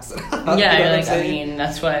that backs it up. Yeah, you're like, I mean,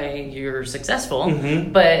 that's why you're successful.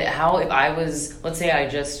 But how, if I was, let's say I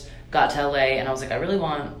just got to LA and I was like, I really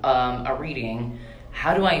want a reading,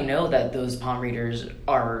 how do I know that those palm readers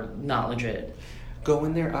are not legit? Go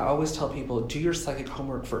in there. I always tell people, do your psychic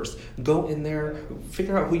homework first. Go in there,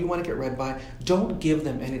 figure out who you want to get read by. Don't give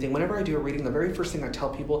them anything. Whenever I do a reading, the very first thing I tell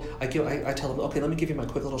people, I tell them, okay, let me give you my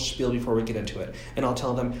quick little spiel before we get into it. And I'll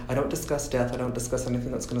tell them, I don't discuss death. I don't discuss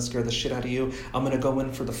anything that's going to scare the shit out of you. I'm going to go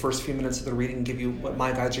in for the first few minutes of the reading, give you what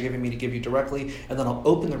my guides are giving me to give you directly, and then I'll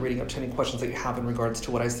open the reading up to any questions that you have in regards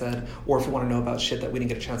to what I said, or if you want to know about shit that we didn't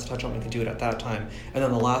get a chance to touch on, we can do it at that time. And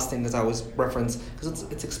then the last thing is I always reference, because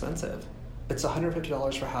it's expensive. It's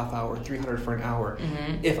 $150 for a half hour, $300 for an hour.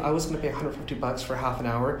 If I was going to pay $150 for half an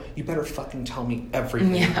hour, you better fucking tell me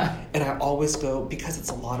everything. Yeah. And I always go, because it's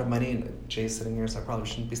a lot of money, and Jay's sitting here, so I probably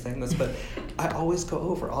shouldn't be saying this, but I always go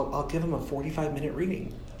over. I'll give him a 45-minute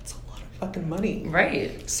reading. It's a lot of fucking money.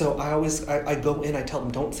 Right. So I go in, I tell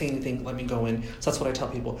them, don't say anything, let me go in. So that's what I tell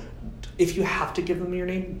people. If you have to give them your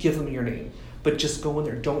name, give them your name. But just go in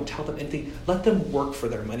there. Don't tell them anything. Let them work for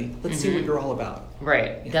their money. Let's see what you're all about.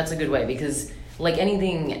 Right. Yeah. That's a good way, because like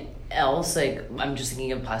anything else, like I'm just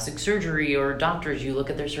thinking of plastic surgery or doctors, you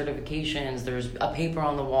look at their certifications, there's a paper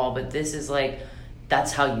on the wall, but this is like,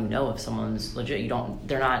 that's how you know if someone's legit.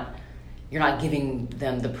 You're not giving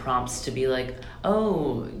them the prompts to be like,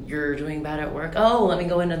 oh, you're doing bad at work. Oh, let me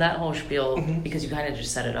go into that whole spiel, because you kind of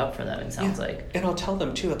just set it up for them, it sounds like. And I'll tell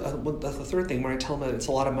them, too, that's the third thing, when I tell them that it's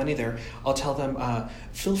a lot of money there, I'll tell them,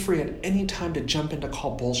 feel free at any time to jump in to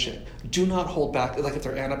call bullshit. Do not hold back. Like if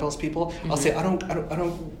they're Annabelle's people, I'll say, I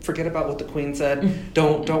don't forget about what the Queen said.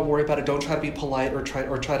 Don't worry about it. Don't try to be polite or try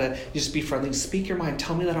to just be friendly. Speak your mind.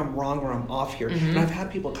 Tell me that I'm wrong or I'm off here. And I've had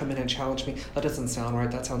people come in and challenge me. That doesn't sound right.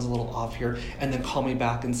 That sounds a little off here. And then call me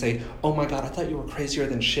back and say, oh my God, I thought you were crazier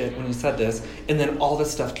than shit when you said this. And then all this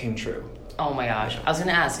stuff came true. Oh my gosh. I was going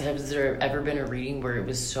to ask, has there ever been a reading where it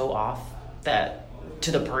was so off that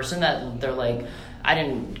to the person that they're like, I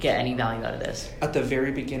didn't get any value out of this? At the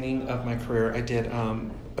very beginning of my career, I did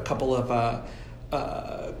a couple of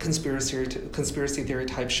conspiracy theory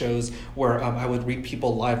type shows where I would read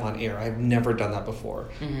people live on air. I've never done that before.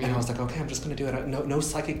 And I was like, okay, I'm just going to do it. No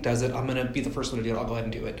psychic does it. I'm going to be the first one to do it. I'll go ahead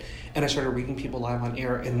and do it. And I started reading people live on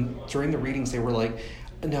air. And during the readings, they were like,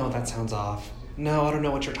 no, that sounds off. No, I don't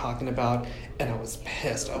know what you're talking about. And I was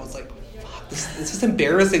pissed. I was like, fuck, this is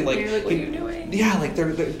embarrassing. Like, you're like, what are you doing? Yeah, like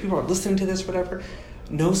people are listening to this, whatever.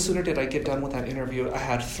 No sooner did I get done with that interview, I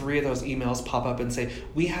had 3 of those emails pop up and say,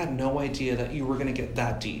 we had no idea that you were going to get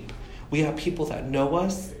that deep. We have people that know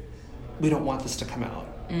us. We don't want this to come out.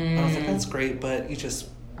 And I was like, that's great, but you just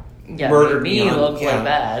murdered me. Look quite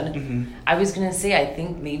bad. I was going to say, I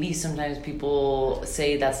think maybe sometimes people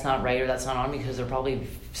say that's not right or that's not on because they're probably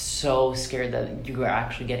so scared that you are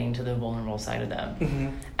actually getting to the vulnerable side of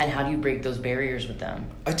them. And how do you break those barriers with them?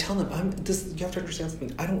 I tell them, you have to understand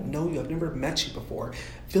something. I don't know you. I've never met you before.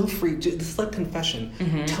 Feel free. This is like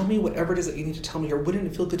confession. Tell me whatever it is that you need to tell me here. Wouldn't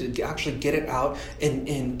it feel good to actually get it out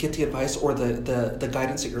and get the advice or the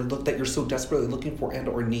guidance that you're so desperately looking for and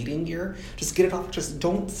or needing here? Just get it off. Just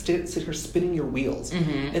don't sit here spinning your wheels.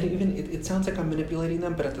 And even it sounds like I'm manipulating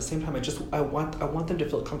them, but at the same time, I want them to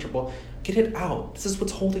feel comfortable. Get it out. This is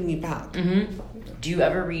what's holding me back. Do you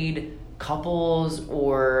ever read couples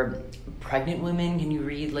or pregnant women? Can you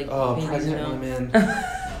read like pregnant women?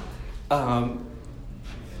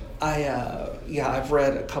 I've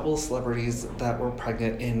read a couple of celebrities that were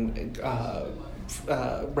pregnant and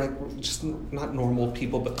just not normal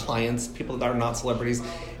people, but clients, people that are not celebrities.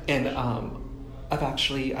 And I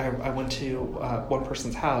went to one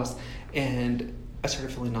person's house and I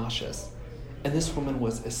started feeling nauseous. And this woman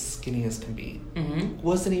was as skinny as can be.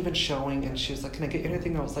 Wasn't even showing. And she was like, can I get you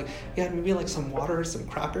anything? And I was like, yeah, maybe like some water, some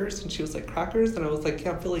crackers. And she was like, crackers? And I was like,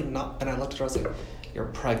 yeah, I'm feeling not. And I looked at her, I was like, you're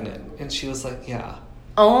pregnant. And she was like, yeah.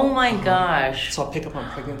 Oh my gosh. So I'll pick up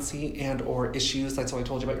on pregnancy and or issues. That's what I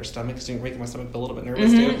told you about your stomach, because you're making my stomach feel a little bit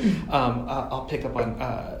nervous too. I'll pick up on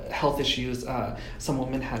health issues. Some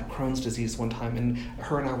woman had Crohn's disease one time, and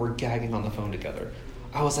her and I were gagging on the phone together.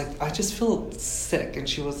 I was like, I just feel sick. And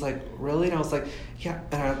she was like, really? And I was like, yeah.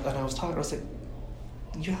 And I was talking, I was like,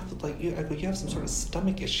 you have some sort of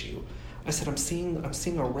stomach issue. I said, I'm seeing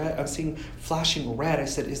flashing red. I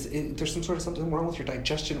said, there's some sort of something wrong with your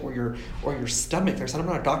digestion or your stomach? I said, I'm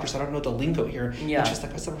not a doctor, so I don't know the lingo here. Yeah. And she's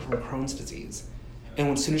like, I suffer from Crohn's disease. And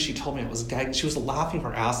as soon as she told me I was gagging, she was laughing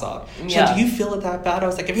her ass off. She's like, do you feel it that bad? I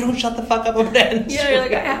was like, if you don't shut the fuck up, I'm dead. Yeah, you're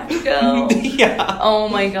like, I have to go. Yeah. Oh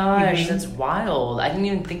my gosh, that's wild. I didn't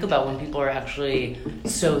even think about when people are actually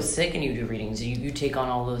so sick and you do readings. You take on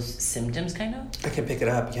all those symptoms, kind of? I can pick it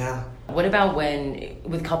up, yeah. What about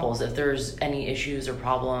with couples, if there's any issues or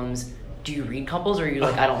problems, do you read couples, or are you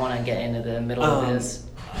like, I don't want to get into the middle of this?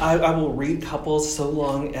 I will read couples so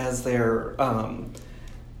long as they're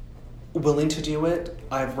willing to do it.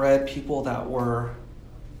 I've read people that were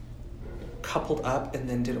coupled up and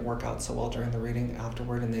then didn't work out so well during the reading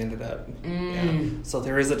afterward, and they ended up So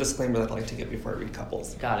there is a disclaimer that I'd like to give before I read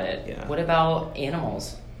couples. Got it. Yeah. What about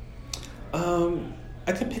animals? I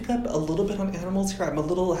I could pick up a little bit on animals here. I'm a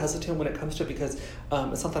little hesitant when it comes to it because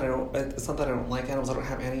it's not that I don't like animals. I don't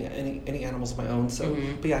have any animals of my own. So,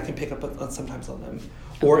 but yeah, I can pick up sometimes on them.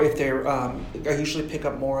 Or if they're, I usually pick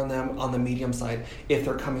up more on them on the medium side if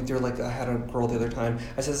they're coming through. Like I had a girl the other time.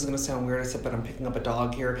 I said, this is going to sound weird. I said, but I'm picking up a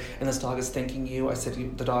dog here, and this dog is thanking you. I said, did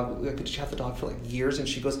you have the dog for like years? And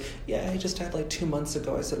she goes, yeah, I just had like 2 months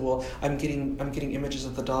ago. I said, well, I'm getting images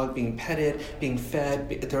of the dog being petted, being fed.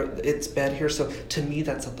 It's bed here. So to me,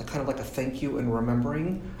 that's kind of like a thank you and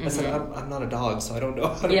remembering. I said, I'm not a dog, so I don't know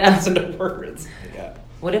how to put into words. Yeah.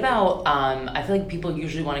 What about, I feel like people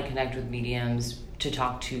usually want to connect with mediums to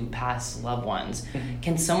talk to past loved ones.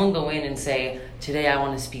 Can someone go in and say, today I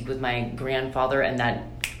want to speak with my grandfather, and that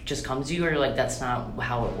just comes to you, or like that's not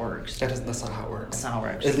how it works? That's not how it works. That's not how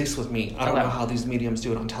it works. At least with me. I don't know how these mediums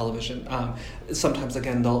do it on television. Sometimes,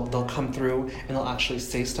 again, they'll come through and they'll actually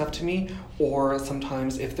say stuff to me, or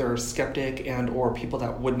sometimes if they're skeptic and or people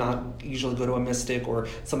that would not usually go to a mystic or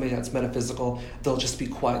somebody that's metaphysical, they'll just be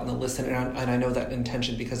quiet and they'll listen. And I know that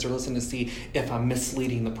intention because they're listening to see if I'm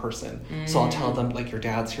misleading the person. So I'll tell them, like, your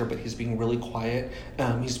dad's here, but he's being really quiet.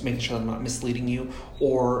 He's making sure that I'm not misleading you.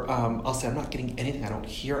 Or I'll say, I'm not getting anything I don't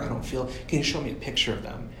hear, I don't feel. Can you show me a picture of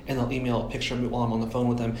them? And they'll email a picture of me while I'm on the phone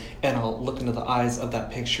with them, and I'll look into the eyes of that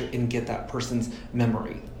picture and get that person's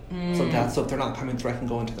memory. So if they're not coming through, I can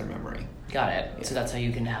go into their memory. Got it. Yeah. So that's how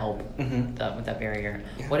you can help with that barrier.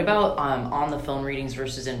 Yeah. What about on the phone readings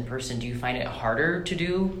versus in person? Do you find it harder to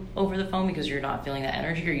do over the phone because you're not feeling that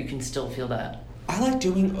energy, or you can still feel that? I like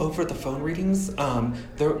doing over the phone readings.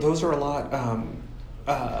 Those are a lot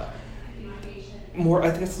more. I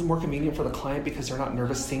think this is more convenient for the client because they're not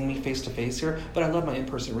nervous seeing me face to face here. But I love my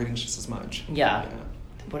in-person readings just as much. Yeah.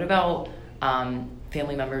 What about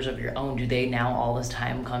family members of your own? Do they now all this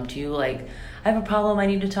time come to you like, I have a problem, I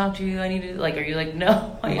need to talk to you, I need to, like, are you like,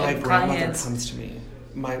 no, I my have grandmother clients? comes to me.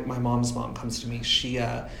 My mom's mom comes to me. She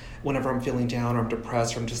whenever I'm feeling down or I'm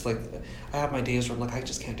depressed or I'm just like, I have my days where I'm like, I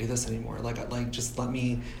just can't do this anymore. Like just let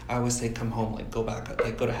me, I always say, come home, like go back,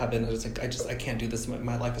 like go to heaven. It's like, I can't do this.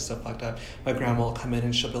 My life is so fucked up. My grandma will come in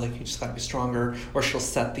and she'll be like, you just gotta be stronger. Or she'll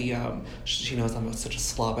set the, she knows I'm such a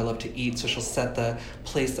slob, I love to eat. So she'll set the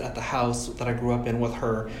place at the house that I grew up in with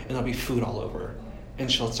her, and there'll be food all over.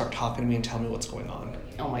 And she'll start talking to me and tell me what's going on.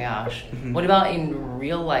 Oh my gosh. What about in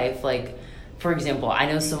real life? Like, for example, I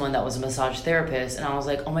know someone that was a massage therapist, and I was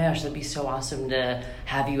like, oh my gosh, that'd be so awesome to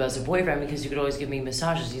have you as a boyfriend because you could always give me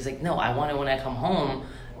massages. He's like, no, I want to, when I come home,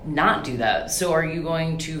 not do that. So are you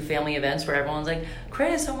going to family events where everyone's like,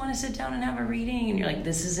 Chris, I want to sit down and have a reading? And you're like,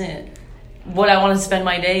 this isn't what I want to spend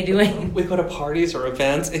my day doing. We go to parties or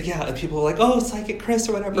events, and and people are like, oh, Psychic Chris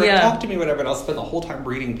or whatever, talk to me, whatever, and I'll spend the whole time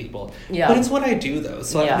reading people. Yeah. But it's what I do, though.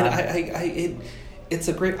 So I mean, it's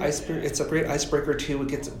a great icebreaker. It's a great icebreaker too.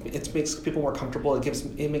 It makes people more comfortable.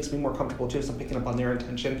 It makes me more comfortable too. So I'm picking up on their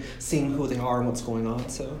intention, seeing who they are and what's going on.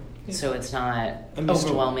 So it's not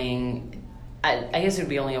overwhelming. I guess it would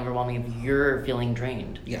be only overwhelming if you're feeling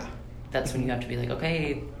drained. Yeah. That's when you have to be like,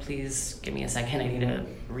 okay, please give me a second. I need to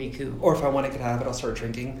recoup. Or if I want to get out of it, I'll start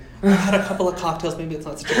drinking. I had a couple of cocktails. Maybe it's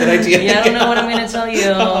not such a good idea. I don't know what I'm going to tell you.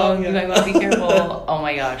 You might want to be careful. Oh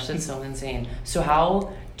my gosh, that's so insane. So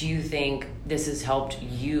how do you think this has helped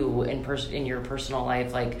you in your personal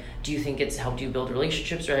life? Like, do you think it's helped you build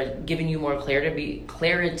relationships, or given you more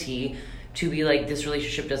clarity to be like, this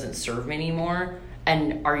relationship doesn't serve me anymore?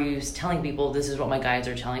 And are you telling people, this is what my guides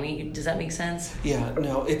are telling me? Does that make sense? Yeah,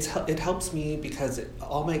 no, it helps me because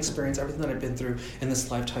all my experience, everything that I've been through in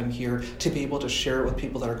this lifetime here, to be able to share it with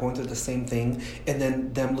people that are going through the same thing, and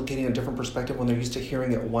then them getting a different perspective when they're used to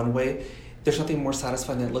hearing it one way. There's nothing more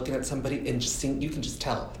satisfying than looking at somebody and just seeing, you can just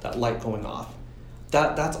tell that light going off.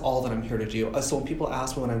 That's all that I'm here to do. So when people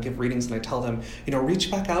ask me when I give readings and I tell them, reach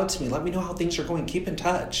back out to me, let me know how things are going, keep in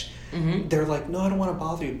touch. They're like, no, I don't want to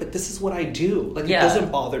bother you, but this is what I do. Like, it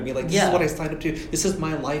doesn't bother me. Like, this is what I signed up to. This is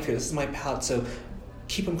my life here. This is my path. So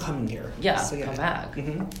keep them coming here. Yeah, so, come back.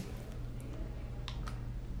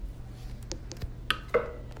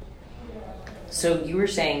 So you were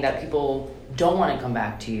saying that people don't want to come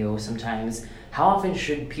back to you sometimes. How often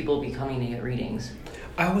should people be coming to get readings?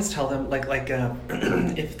 I always tell them,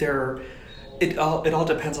 if they're, it all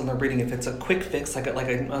depends on their reading. If it's a quick fix, like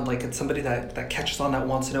it's somebody that catches on, that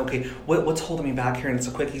wants to know, okay, what's holding me back here, and it's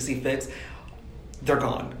a quick, easy fix, they're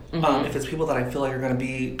gone. If it's people that I feel like are going to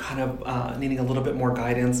be kind of needing a little bit more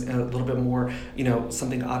guidance and a little bit more,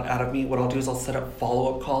 something out of me, what I'll do is I'll set up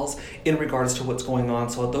follow-up calls in regards to what's going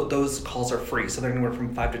on. So those calls are free. So they're anywhere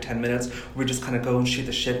from 5 to 10 minutes. We just kind of go and shoot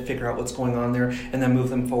the shit, figure out what's going on there, and then move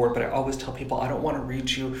them forward. But I always tell people I don't want to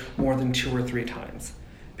read you more than 2 or 3 times.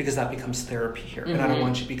 because that becomes therapy here. And I don't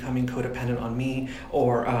want you becoming codependent on me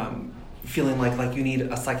or feeling like you need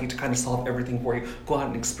a psychic to kind of solve everything for you. Go out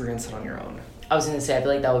and experience it on your own. I was going to say, I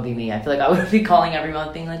feel like that would be me. I feel like I would be calling every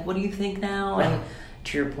month being like, what do you think now? And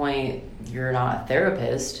to your point, you're not a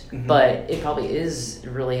therapist, but it probably is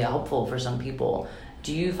really helpful for some people.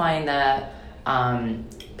 Do you find that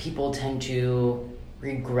people tend to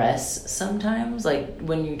regress sometimes? Like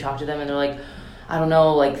when you talk to them and they're like, I don't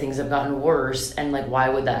know, like things have gotten worse, and like why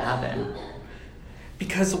would that happen?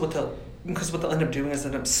 Because what they'll end up doing is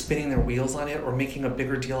end up spinning their wheels on it or making a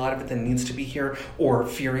bigger deal out of it than needs to be here, or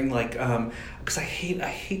fearing like because I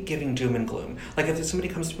hate giving doom and gloom. Like if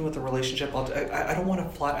somebody comes to me with a relationship, I don't want to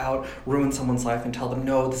flat out ruin someone's life and tell them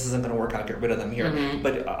no, this isn't going to work out, get rid of them here.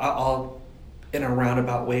 But I'll in a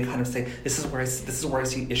roundabout way kind of say this is where I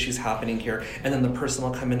see issues happening here, and then the person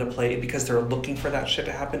will come into play because they're looking for that shit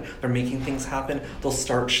to happen, they're making things happen, they'll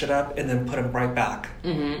start shit up and then put them right back.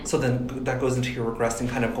 So then that goes into your regressing,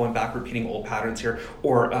 kind of going back, repeating old patterns here,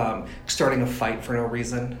 or starting a fight for no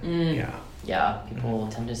reason. People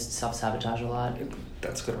tend to self-sabotage a lot.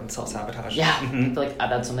 That's a good one, self-sabotage. I feel like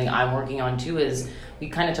that's something I'm working on too. Is we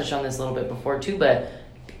kind of touched on this a little bit before too, but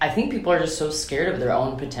I think people are just so scared of their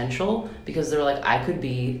own potential because they're like, I could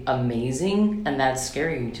be amazing, and that's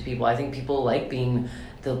scary to people. I think people like being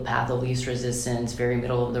the path of least resistance, very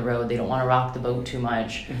middle of the road. They don't want to rock the boat too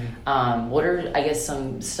much. What are, I guess,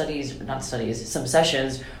 some sessions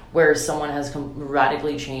where someone has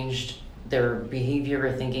radically changed their behavior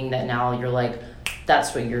or thinking that now you're like,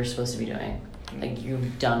 that's what you're supposed to be doing. Like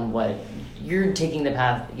you're taking the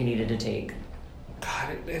path you needed to take.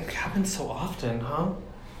 God, it happens so often, huh?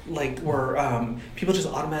 Like where people just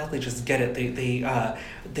automatically just get it.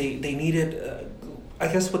 They needed.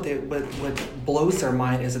 I guess what blows their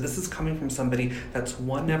mind is that this is coming from somebody that's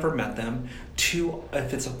one, never met them, two,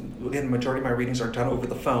 if it's again, majority of my readings are done over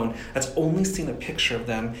the phone, that's only seen a picture of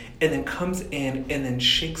them, and then comes in and then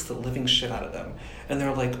shakes the living shit out of them, and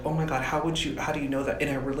they're like, oh my God, how do you know that? And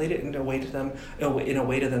I relate it in a way to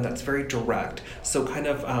them that's very direct. So kind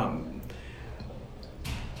of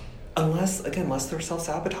unless they're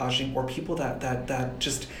self-sabotaging, or people that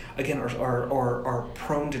just again are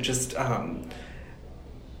prone to just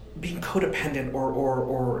being codependent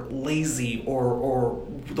or lazy or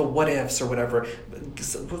the what ifs or whatever.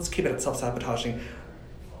 Let's keep it at self-sabotaging.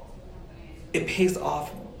 It pays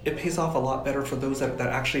off a lot better for those that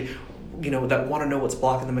actually, that want to know what's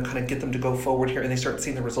blocking them and kind of get them to go forward here, and they start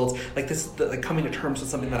seeing the results. Like this, like coming to terms with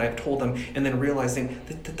something that I've told them, and then realizing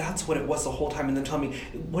that's what it was the whole time, and then telling me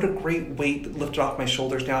what a great weight lifted off my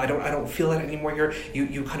shoulders now. I don't feel that anymore here.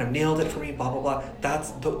 You kind of nailed it for me. Blah blah blah.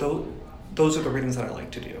 That's those are the readings that I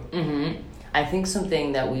like to do. I think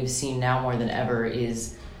something that we've seen now more than ever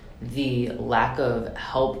is the lack of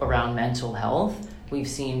help around mental health. We've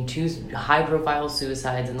seen 2 high-profile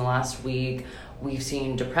suicides in the last week. We've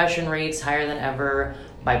seen depression rates higher than ever,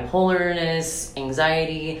 bipolarness,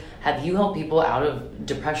 anxiety. Have you helped people out of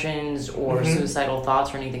depressions or suicidal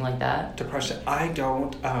thoughts or anything like that? Depression. I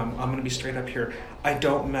don't, I'm going to be straight up here. I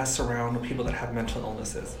don't mess around with people that have mental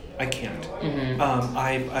illnesses. I can't.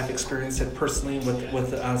 I've experienced it personally with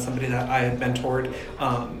somebody that I had mentored,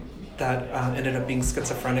 that ended up being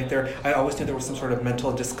schizophrenic there. I always knew there was some sort of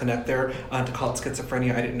mental disconnect there. To call it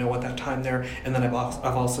schizophrenia, I didn't know at that time there. And then I've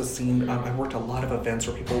also seen, I've worked a lot of events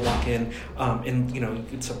where people walk in, and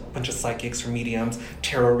it's a bunch of psychics or mediums,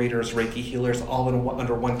 tarot readers, Reiki healers, all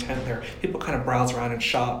under one tent there. People kind of browse around and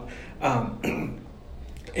shop.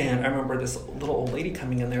 And I remember this little old lady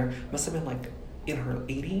coming in there, must have been like in her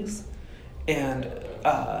 80s. And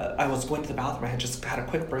I was going to the bathroom. I had just had a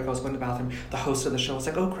quick break. I was going to the bathroom. The host of the show was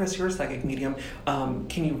like, "Oh, Chris, you're a psychic medium.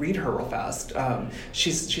 Can you read her real fast?"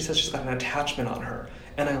 She says she's got an attachment on her.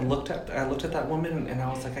 And I looked at that woman, and I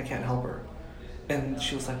was like, "I can't help her." And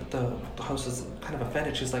she was like, the host was kind of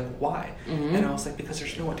offended. She's like, "Why?" And I was like, "Because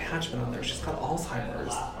there's no attachment on there. She's got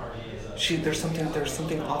Alzheimer's. There's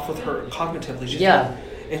something off with her cognitively."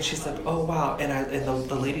 And she's like, "Oh wow!" And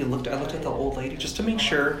the lady looked. I looked at the old lady just to make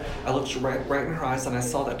sure. I looked right in her eyes, and I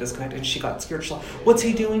saw that disconnect. And she got scared. She's like, "What's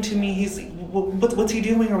he doing to me? What's he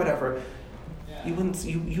doing or whatever?" You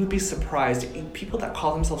would be surprised. People that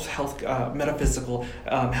call themselves metaphysical,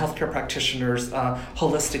 healthcare practitioners,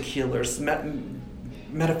 holistic healers,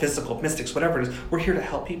 metaphysical mystics, whatever it is. We're here to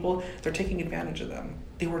help people. They're taking advantage of them.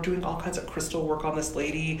 They were doing all kinds of crystal work on this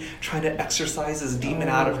lady, trying to exorcise this demon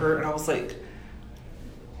out of her, and I was like.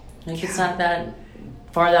 It's not that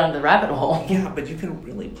far down the rabbit hole. Yeah, but you can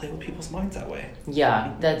really play with people's minds that way.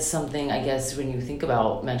 Yeah, that's something, I guess, when you think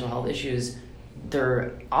about mental health issues,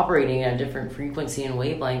 they're operating at a different frequency and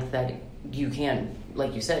wavelength that you can't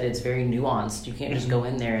like you said, it's very nuanced. You can't just go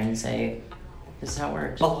in there and say, this is how it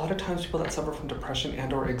works. A lot of times people that suffer from depression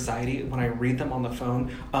and or anxiety, when I read them on the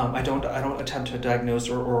phone, I don't attempt to diagnose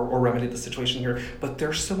or remedy the situation here, but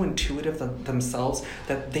they're so intuitive themselves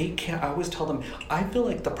that they can't. I always tell them, I feel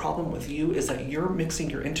like the problem with you is that you're mixing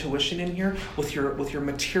your intuition in here with your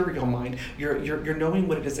material mind. You're knowing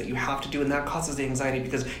what it is that you have to do, and that causes the anxiety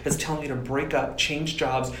because it's telling you to break up, change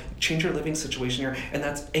jobs, change your living situation here, and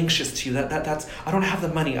that's anxious to you. That's I don't have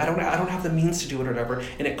the money, I don't have the means to do it or whatever,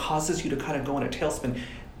 and it causes you to kind of go in a tailspin.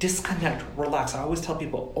 Disconnect, relax. I always tell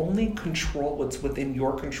people, only control what's within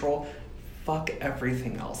your control. Fuck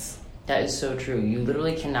everything else. That is so true. You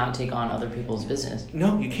literally cannot take on other people's business.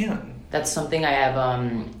 No, you can't. That's something I have.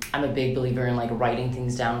 I'm a big believer in like writing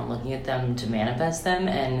things down and looking at them to manifest them.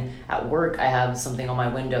 And at work, I have something on my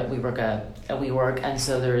window. We work at WeWork, and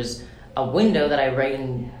so there's a window that I write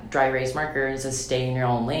in dry erase marker and it says "Stay in your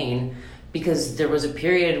own lane." Because there was a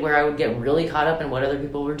period where I would get really caught up in what other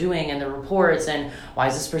people were doing and the reports and why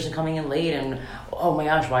is this person coming in late and oh my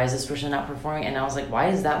gosh, why is this person not performing? And I was like, why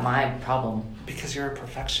is that my problem? Because you're a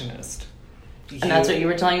perfectionist. And that's what you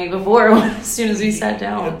were telling me before as soon as we sat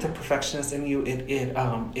down. The perfectionist in you,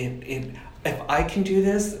 if I can do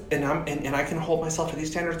this and I can hold myself to these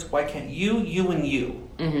standards, why can't you and you?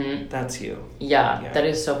 Mm-hmm. That's you. Yeah, that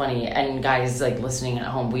is so funny. And guys like listening at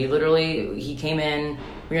home, he came in,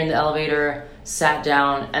 we were in the elevator, sat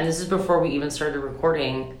down, and this is before we even started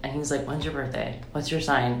recording, and he's like, when's your birthday? What's your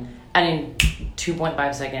sign? And in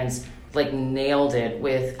 2.5 seconds, like nailed it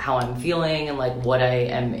with how I'm feeling and like what I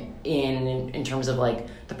am in terms of like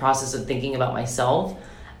the process of thinking about myself.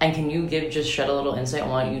 And can you shed a little insight on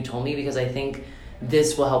what you told me? Because I think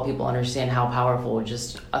this will help people understand how powerful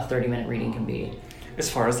just a 30-minute reading can be. As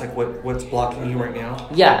far as like what's blocking you right now?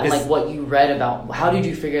 Yeah, and like what you read about. How did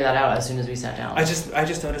you figure that out as soon as we sat down? I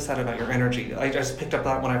just noticed that about your energy. I just picked up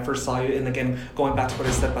that when I first saw you. And again, going back to what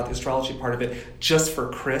I said about the astrology part of it, just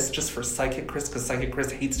for Psychic Chris, because Psychic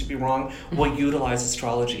Chris hates to be wrong, will utilize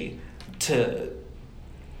astrology to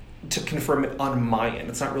confirm it on my end.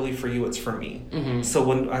 It's not really for you, it's for me. Mm-hmm. So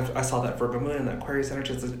when I saw that Virgo moon and that Aquarius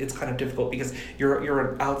energy, it's kind of difficult because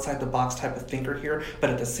you're an outside the box type of thinker here,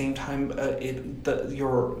 but at the same time, I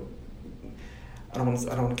don't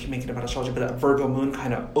want to keep making it about astrology, but that Virgo moon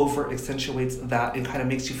kind of over accentuates that and kind of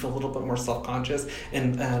makes you feel a little bit more self-conscious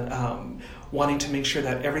and wanting to make sure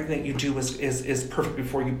that everything that you do is perfect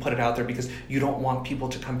before you put it out there because you don't want people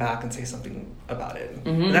to come back and say something about it.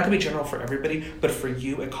 Mm-hmm. And that can be general for everybody, but for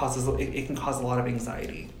you, it can cause a lot of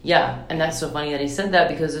anxiety. Yeah, and that's so funny that he said that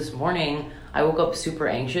because this morning I woke up super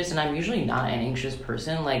anxious, and I'm usually not an anxious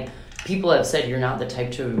person. Like, people have said you're not the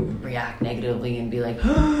type to react negatively and be like,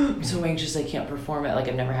 oh, I'm so anxious I can't perform it. Like,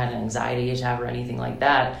 I've never had an anxiety attack or anything like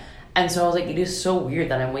that. And so I was like, it is so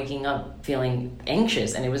weird that I'm waking up feeling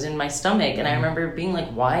anxious, and it was in my stomach. And I remember being like,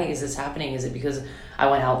 why is this happening? Is it because I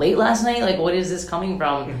went out late last night? Like, what is this coming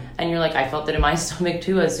from? And you're like, I felt it in my stomach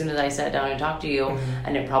too as soon as I sat down and talked to you.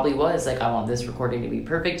 And it probably was like, I want this recording to be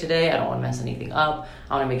perfect today. I don't want to mess anything up.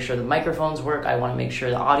 I want to make sure the microphones work. I want to make sure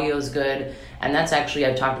the audio is good. And that's actually,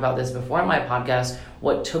 I've talked about this before on my podcast.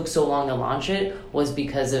 What took so long to launch it was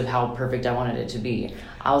because of how perfect I wanted it to be.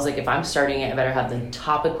 I was like, if I'm starting it, I better have the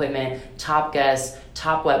top equipment, top guests,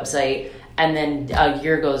 top website. And then a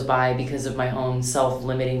year goes by because of my own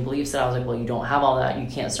self-limiting beliefs that I was like, well, you don't have all that. You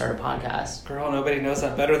can't start a podcast. Girl, nobody knows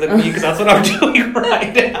that better than me because that's what I'm doing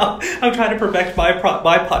right now. I'm trying to perfect my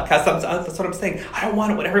podcast. That's what I'm saying. I don't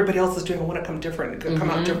want it what everybody else is doing. I want to come different, come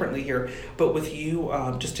out differently here. But with you,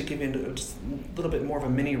 just to give you just a little bit more of a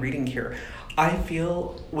mini reading here, I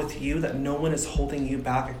feel with you that no one is holding you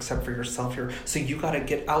back except for yourself here. So you got to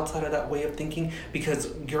get outside of that way of thinking because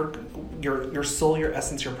your soul, your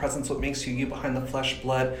essence, your presence, what makes you behind the flesh,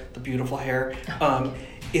 blood, the beautiful hair,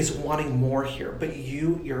 is wanting more here. But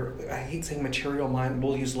your I hate saying material mind,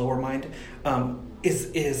 we'll use lower mind,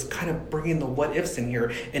 is kind of bringing the what ifs in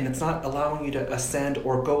here, and it's not allowing you to ascend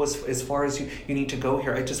or go as far as you need to go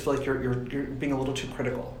here. I just feel like you're being a little too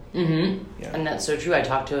critical. Mm-hmm. Yeah. And that's so true. I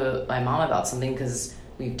talked to my mom about something because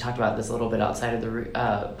we talked about this a little bit outside of the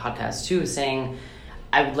podcast too, saying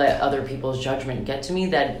I would let other people's judgment get to me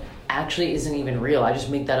that actually isn't even real. I just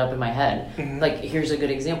make that up in my head. Mm-hmm. Like, here's a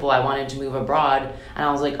good example. I wanted to move abroad, and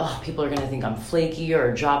I was like, oh, people are going to think I'm flaky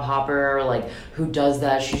or a job hopper, or like, who does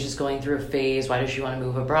that? She's just going through a phase. Why does she want to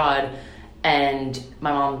move abroad? And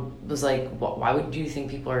my mom was like, why would you think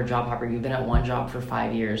people are a job hopper? You've been at one job for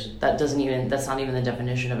 5 years. That's not even the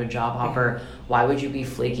definition of a job hopper. Mm-hmm. Why would you be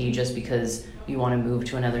flaky just because you want to move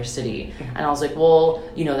to another city? Mm-hmm. And I was like, well,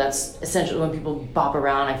 that's essentially when people bop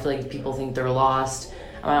around, I feel like people think they're lost.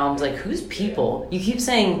 My mom's like, who's people? You keep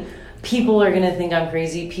saying people are going to think I'm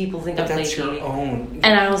crazy. People think I'm that's flaky. your own.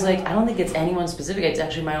 And I was like, I don't think it's anyone specific. It's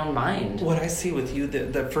actually my own mind. What I see with you,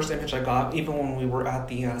 the first image I got, even when we were at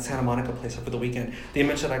the Santa Monica place over the weekend, the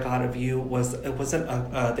image that I got of you was, it wasn't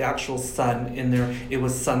the actual sun in there. It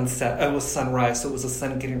was sunset. It was sunrise. So it was the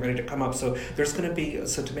sun getting ready to come up. So there's going to be,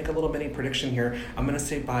 so to make a little mini prediction here, I'm going to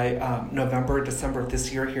say by November, December of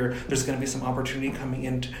this year here, there's going to be some opportunity coming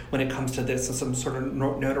in when it comes to this. So some sort of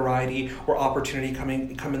notoriety or opportunity come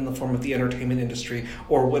in the form of the entertainment industry,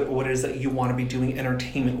 or what it is that you want to be doing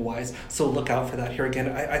entertainment wise. So look out for that here. Again,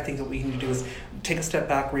 I think that what you need to do is take a step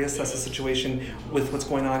back, reassess the situation with what's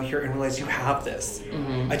going on here, and realize you have this.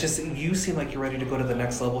 You seem like you're ready to go to the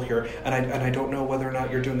next level here, and I don't know whether or not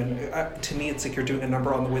you're doing to me it's like you're doing a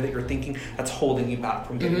number on the way that you're thinking that's holding you back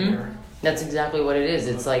from getting there. That's exactly what it is.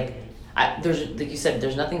 It's like, there's, like you said,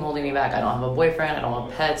 there's nothing holding me back. I don't have a boyfriend. I don't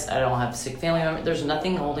have pets. I don't have sick family members. There's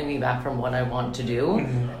nothing holding me back from what I want to do,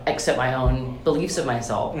 except my own beliefs of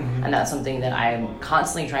myself. And that's something that I'm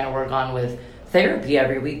constantly trying to work on with therapy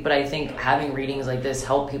every week. But I think having readings like this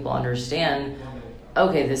help people understand,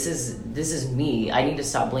 okay, this is me. I need to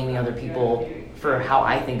stop blaming other people for how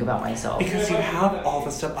I think about myself. Because you have all the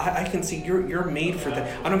stuff. I can see you're made for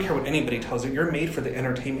the, I don't care what anybody tells you, you're made for the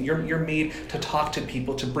entertainment. You're made to talk to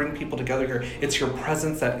people, to bring people together here. It's your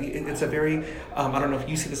presence that, it's a very, I don't know if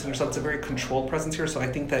you see this in yourself, it's a very controlled presence here. So I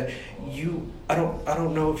think that I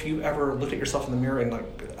don't know if you ever looked at yourself in the mirror and,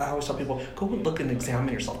 like, I always tell people, go look and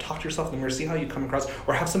examine yourself. Talk to yourself in the mirror, see how you come across,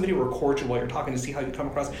 or have somebody record you while you're talking to see how you come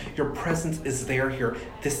across. Your presence is there here.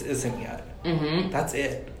 This isn't yet. That's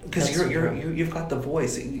it. Because you've got the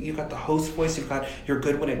voice, you've got the host voice, you're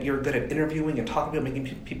good at interviewing and talking about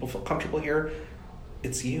making people feel comfortable here.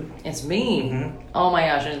 It's you. It's me. Oh my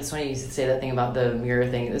gosh! And it's funny you say that thing about the mirror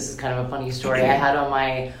thing. This is kind of a funny story. I had on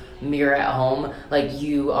my mirror at home, like,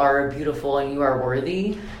 you are beautiful and you are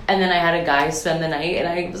worthy. And then I had a guy spend the night, and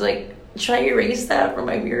I was like, should I erase that from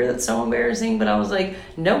my mirror? That's so embarrassing. But I was like,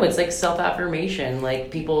 no, it's like self-affirmation.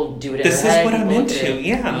 Like, people do it in this their head. This is what I'm into,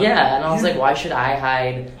 Yeah, and I was like, why should I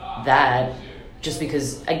hide that? Just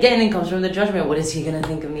because, again, it comes from the judgment. What is he going to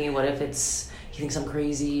think of me? What if he thinks I'm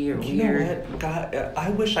crazy or weird? You know what? God, I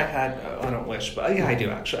wish I had, I don't wish, but yeah, I do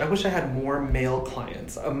actually. I wish I had more male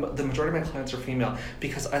clients. The majority of my clients are female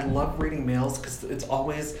because I love reading males because it's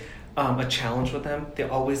always a challenge with them. They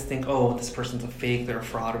always think, oh, this person's a fake, they're a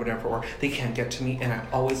fraud or whatever, or they can't get to me, and I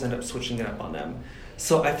always end up switching it up on them.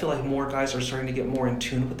 So I feel like more guys are starting to get more in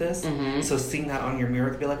tune with this. So seeing that on your mirror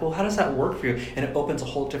could be like, well, how does that work for you? And it opens a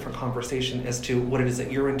whole different conversation as to what it is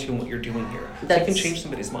that you're into and what you're doing here. So you can change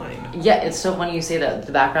somebody's mind. Yeah, it's so funny you say that.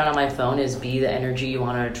 The background on my phone is be the energy you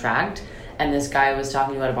want to attract. And this guy I was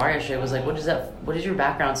talking to at a bar yesterday was like, what does your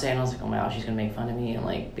background say? And I was like, oh my gosh, he's going to make fun of me and,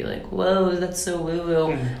 like, be like, whoa, that's so woo-woo.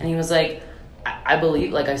 And he was like, I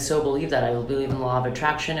believe, like, I so believe that. I believe in the law of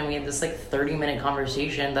attraction. And we had this, like, 30-minute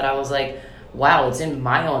conversation that I was like, wow, it's in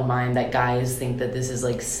my own mind that guys think that this is,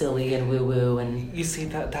 like, silly and woo-woo. And you see,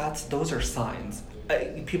 those are signs.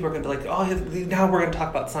 People are going to be like, oh, now we're going to talk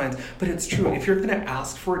about signs. But it's true. If you're going to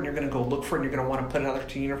ask for it and you're going to go look for it and you're going to want to put it out there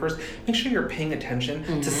to the universe, make sure you're paying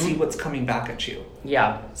attention to see what's coming back at you.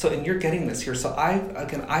 Yeah. So, and you're getting this here. So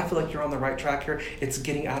I feel like you're on the right track here. It's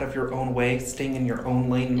getting out of your own way, staying in your own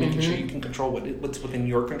lane, and making sure you can control what's within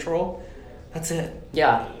your control. That's it.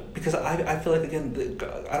 Yeah. Because I feel like, again,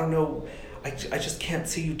 I don't know, I just can't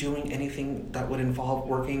see you doing anything that would involve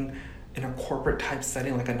working in a corporate type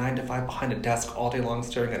setting, like a 9-to-5 behind a desk all day long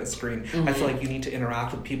staring at a screen. I feel like you need to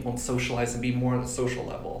interact with people and socialize and be more on the social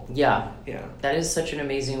level. Yeah. That is such an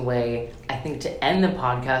amazing way, I think, to end the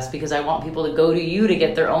podcast, because I want people to go to you to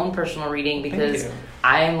get their own personal reading, because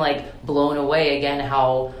I am, like, blown away again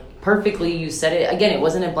how perfectly you said it. Again, it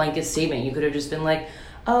wasn't a blanket statement. You could have just been like,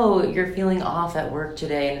 oh, you're feeling off at work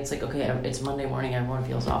today, and it's like, okay, it's Monday morning, everyone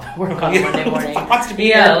feels off at work on Monday morning.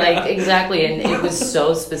 Like, exactly. And it was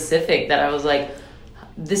so specific that I was like,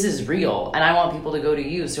 this is real, and I want people to go to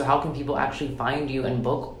you. So how can people actually find you and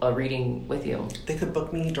book a reading with you? They could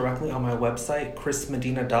book me directly on my website,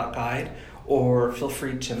 chrismedina.guide, or feel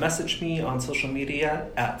free to message me on social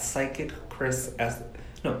media at Psychic Chris M.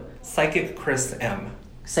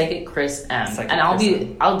 Psychic Chris M. And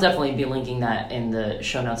I'll definitely be linking that in the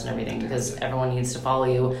show notes and everything, because everyone needs to follow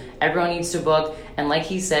you. Everyone needs to book. And like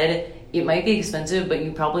he said, it might be expensive, but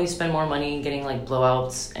you probably spend more money getting, like,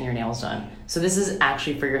 blowouts and your nails done. So this is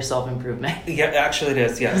actually for your self-improvement. Yeah, actually it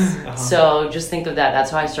is, yes. So just think of that.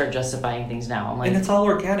 That's how I start justifying things now. I'm like, and it's all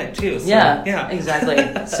organic too. So, yeah, exactly.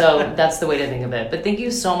 So that's the way to think of it. But thank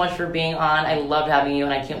you so much for being on. I loved having you,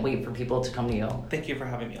 and I can't wait for people to come to you. Thank you for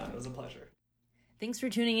having me on. It was a pleasure. Thanks for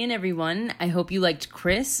tuning in, everyone. I hope you liked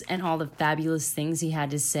Chris and all the fabulous things he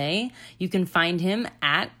had to say. You can find him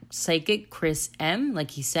at Psychic Chris M,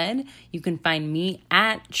 like he said. You can find me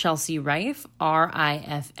at Chelsea Rife,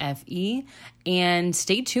 Riffe. And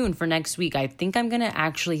stay tuned for next week. I think I'm going to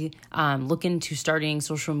actually look into starting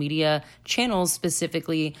social media channels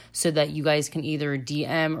specifically so that you guys can either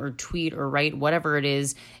DM or tweet or write whatever it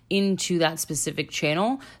is into that specific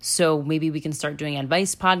channel. So maybe we can start doing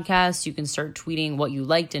advice podcasts. You can start tweeting what you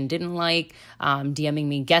liked and didn't like, DMing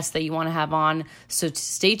me guests that you want to have on. So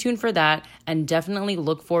stay tuned for that, and definitely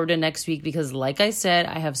look forward to next week because, like I said,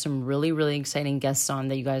 I have some really, really exciting guests on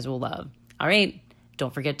that you guys will love. All right.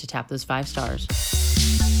 Don't forget to tap those 5 stars.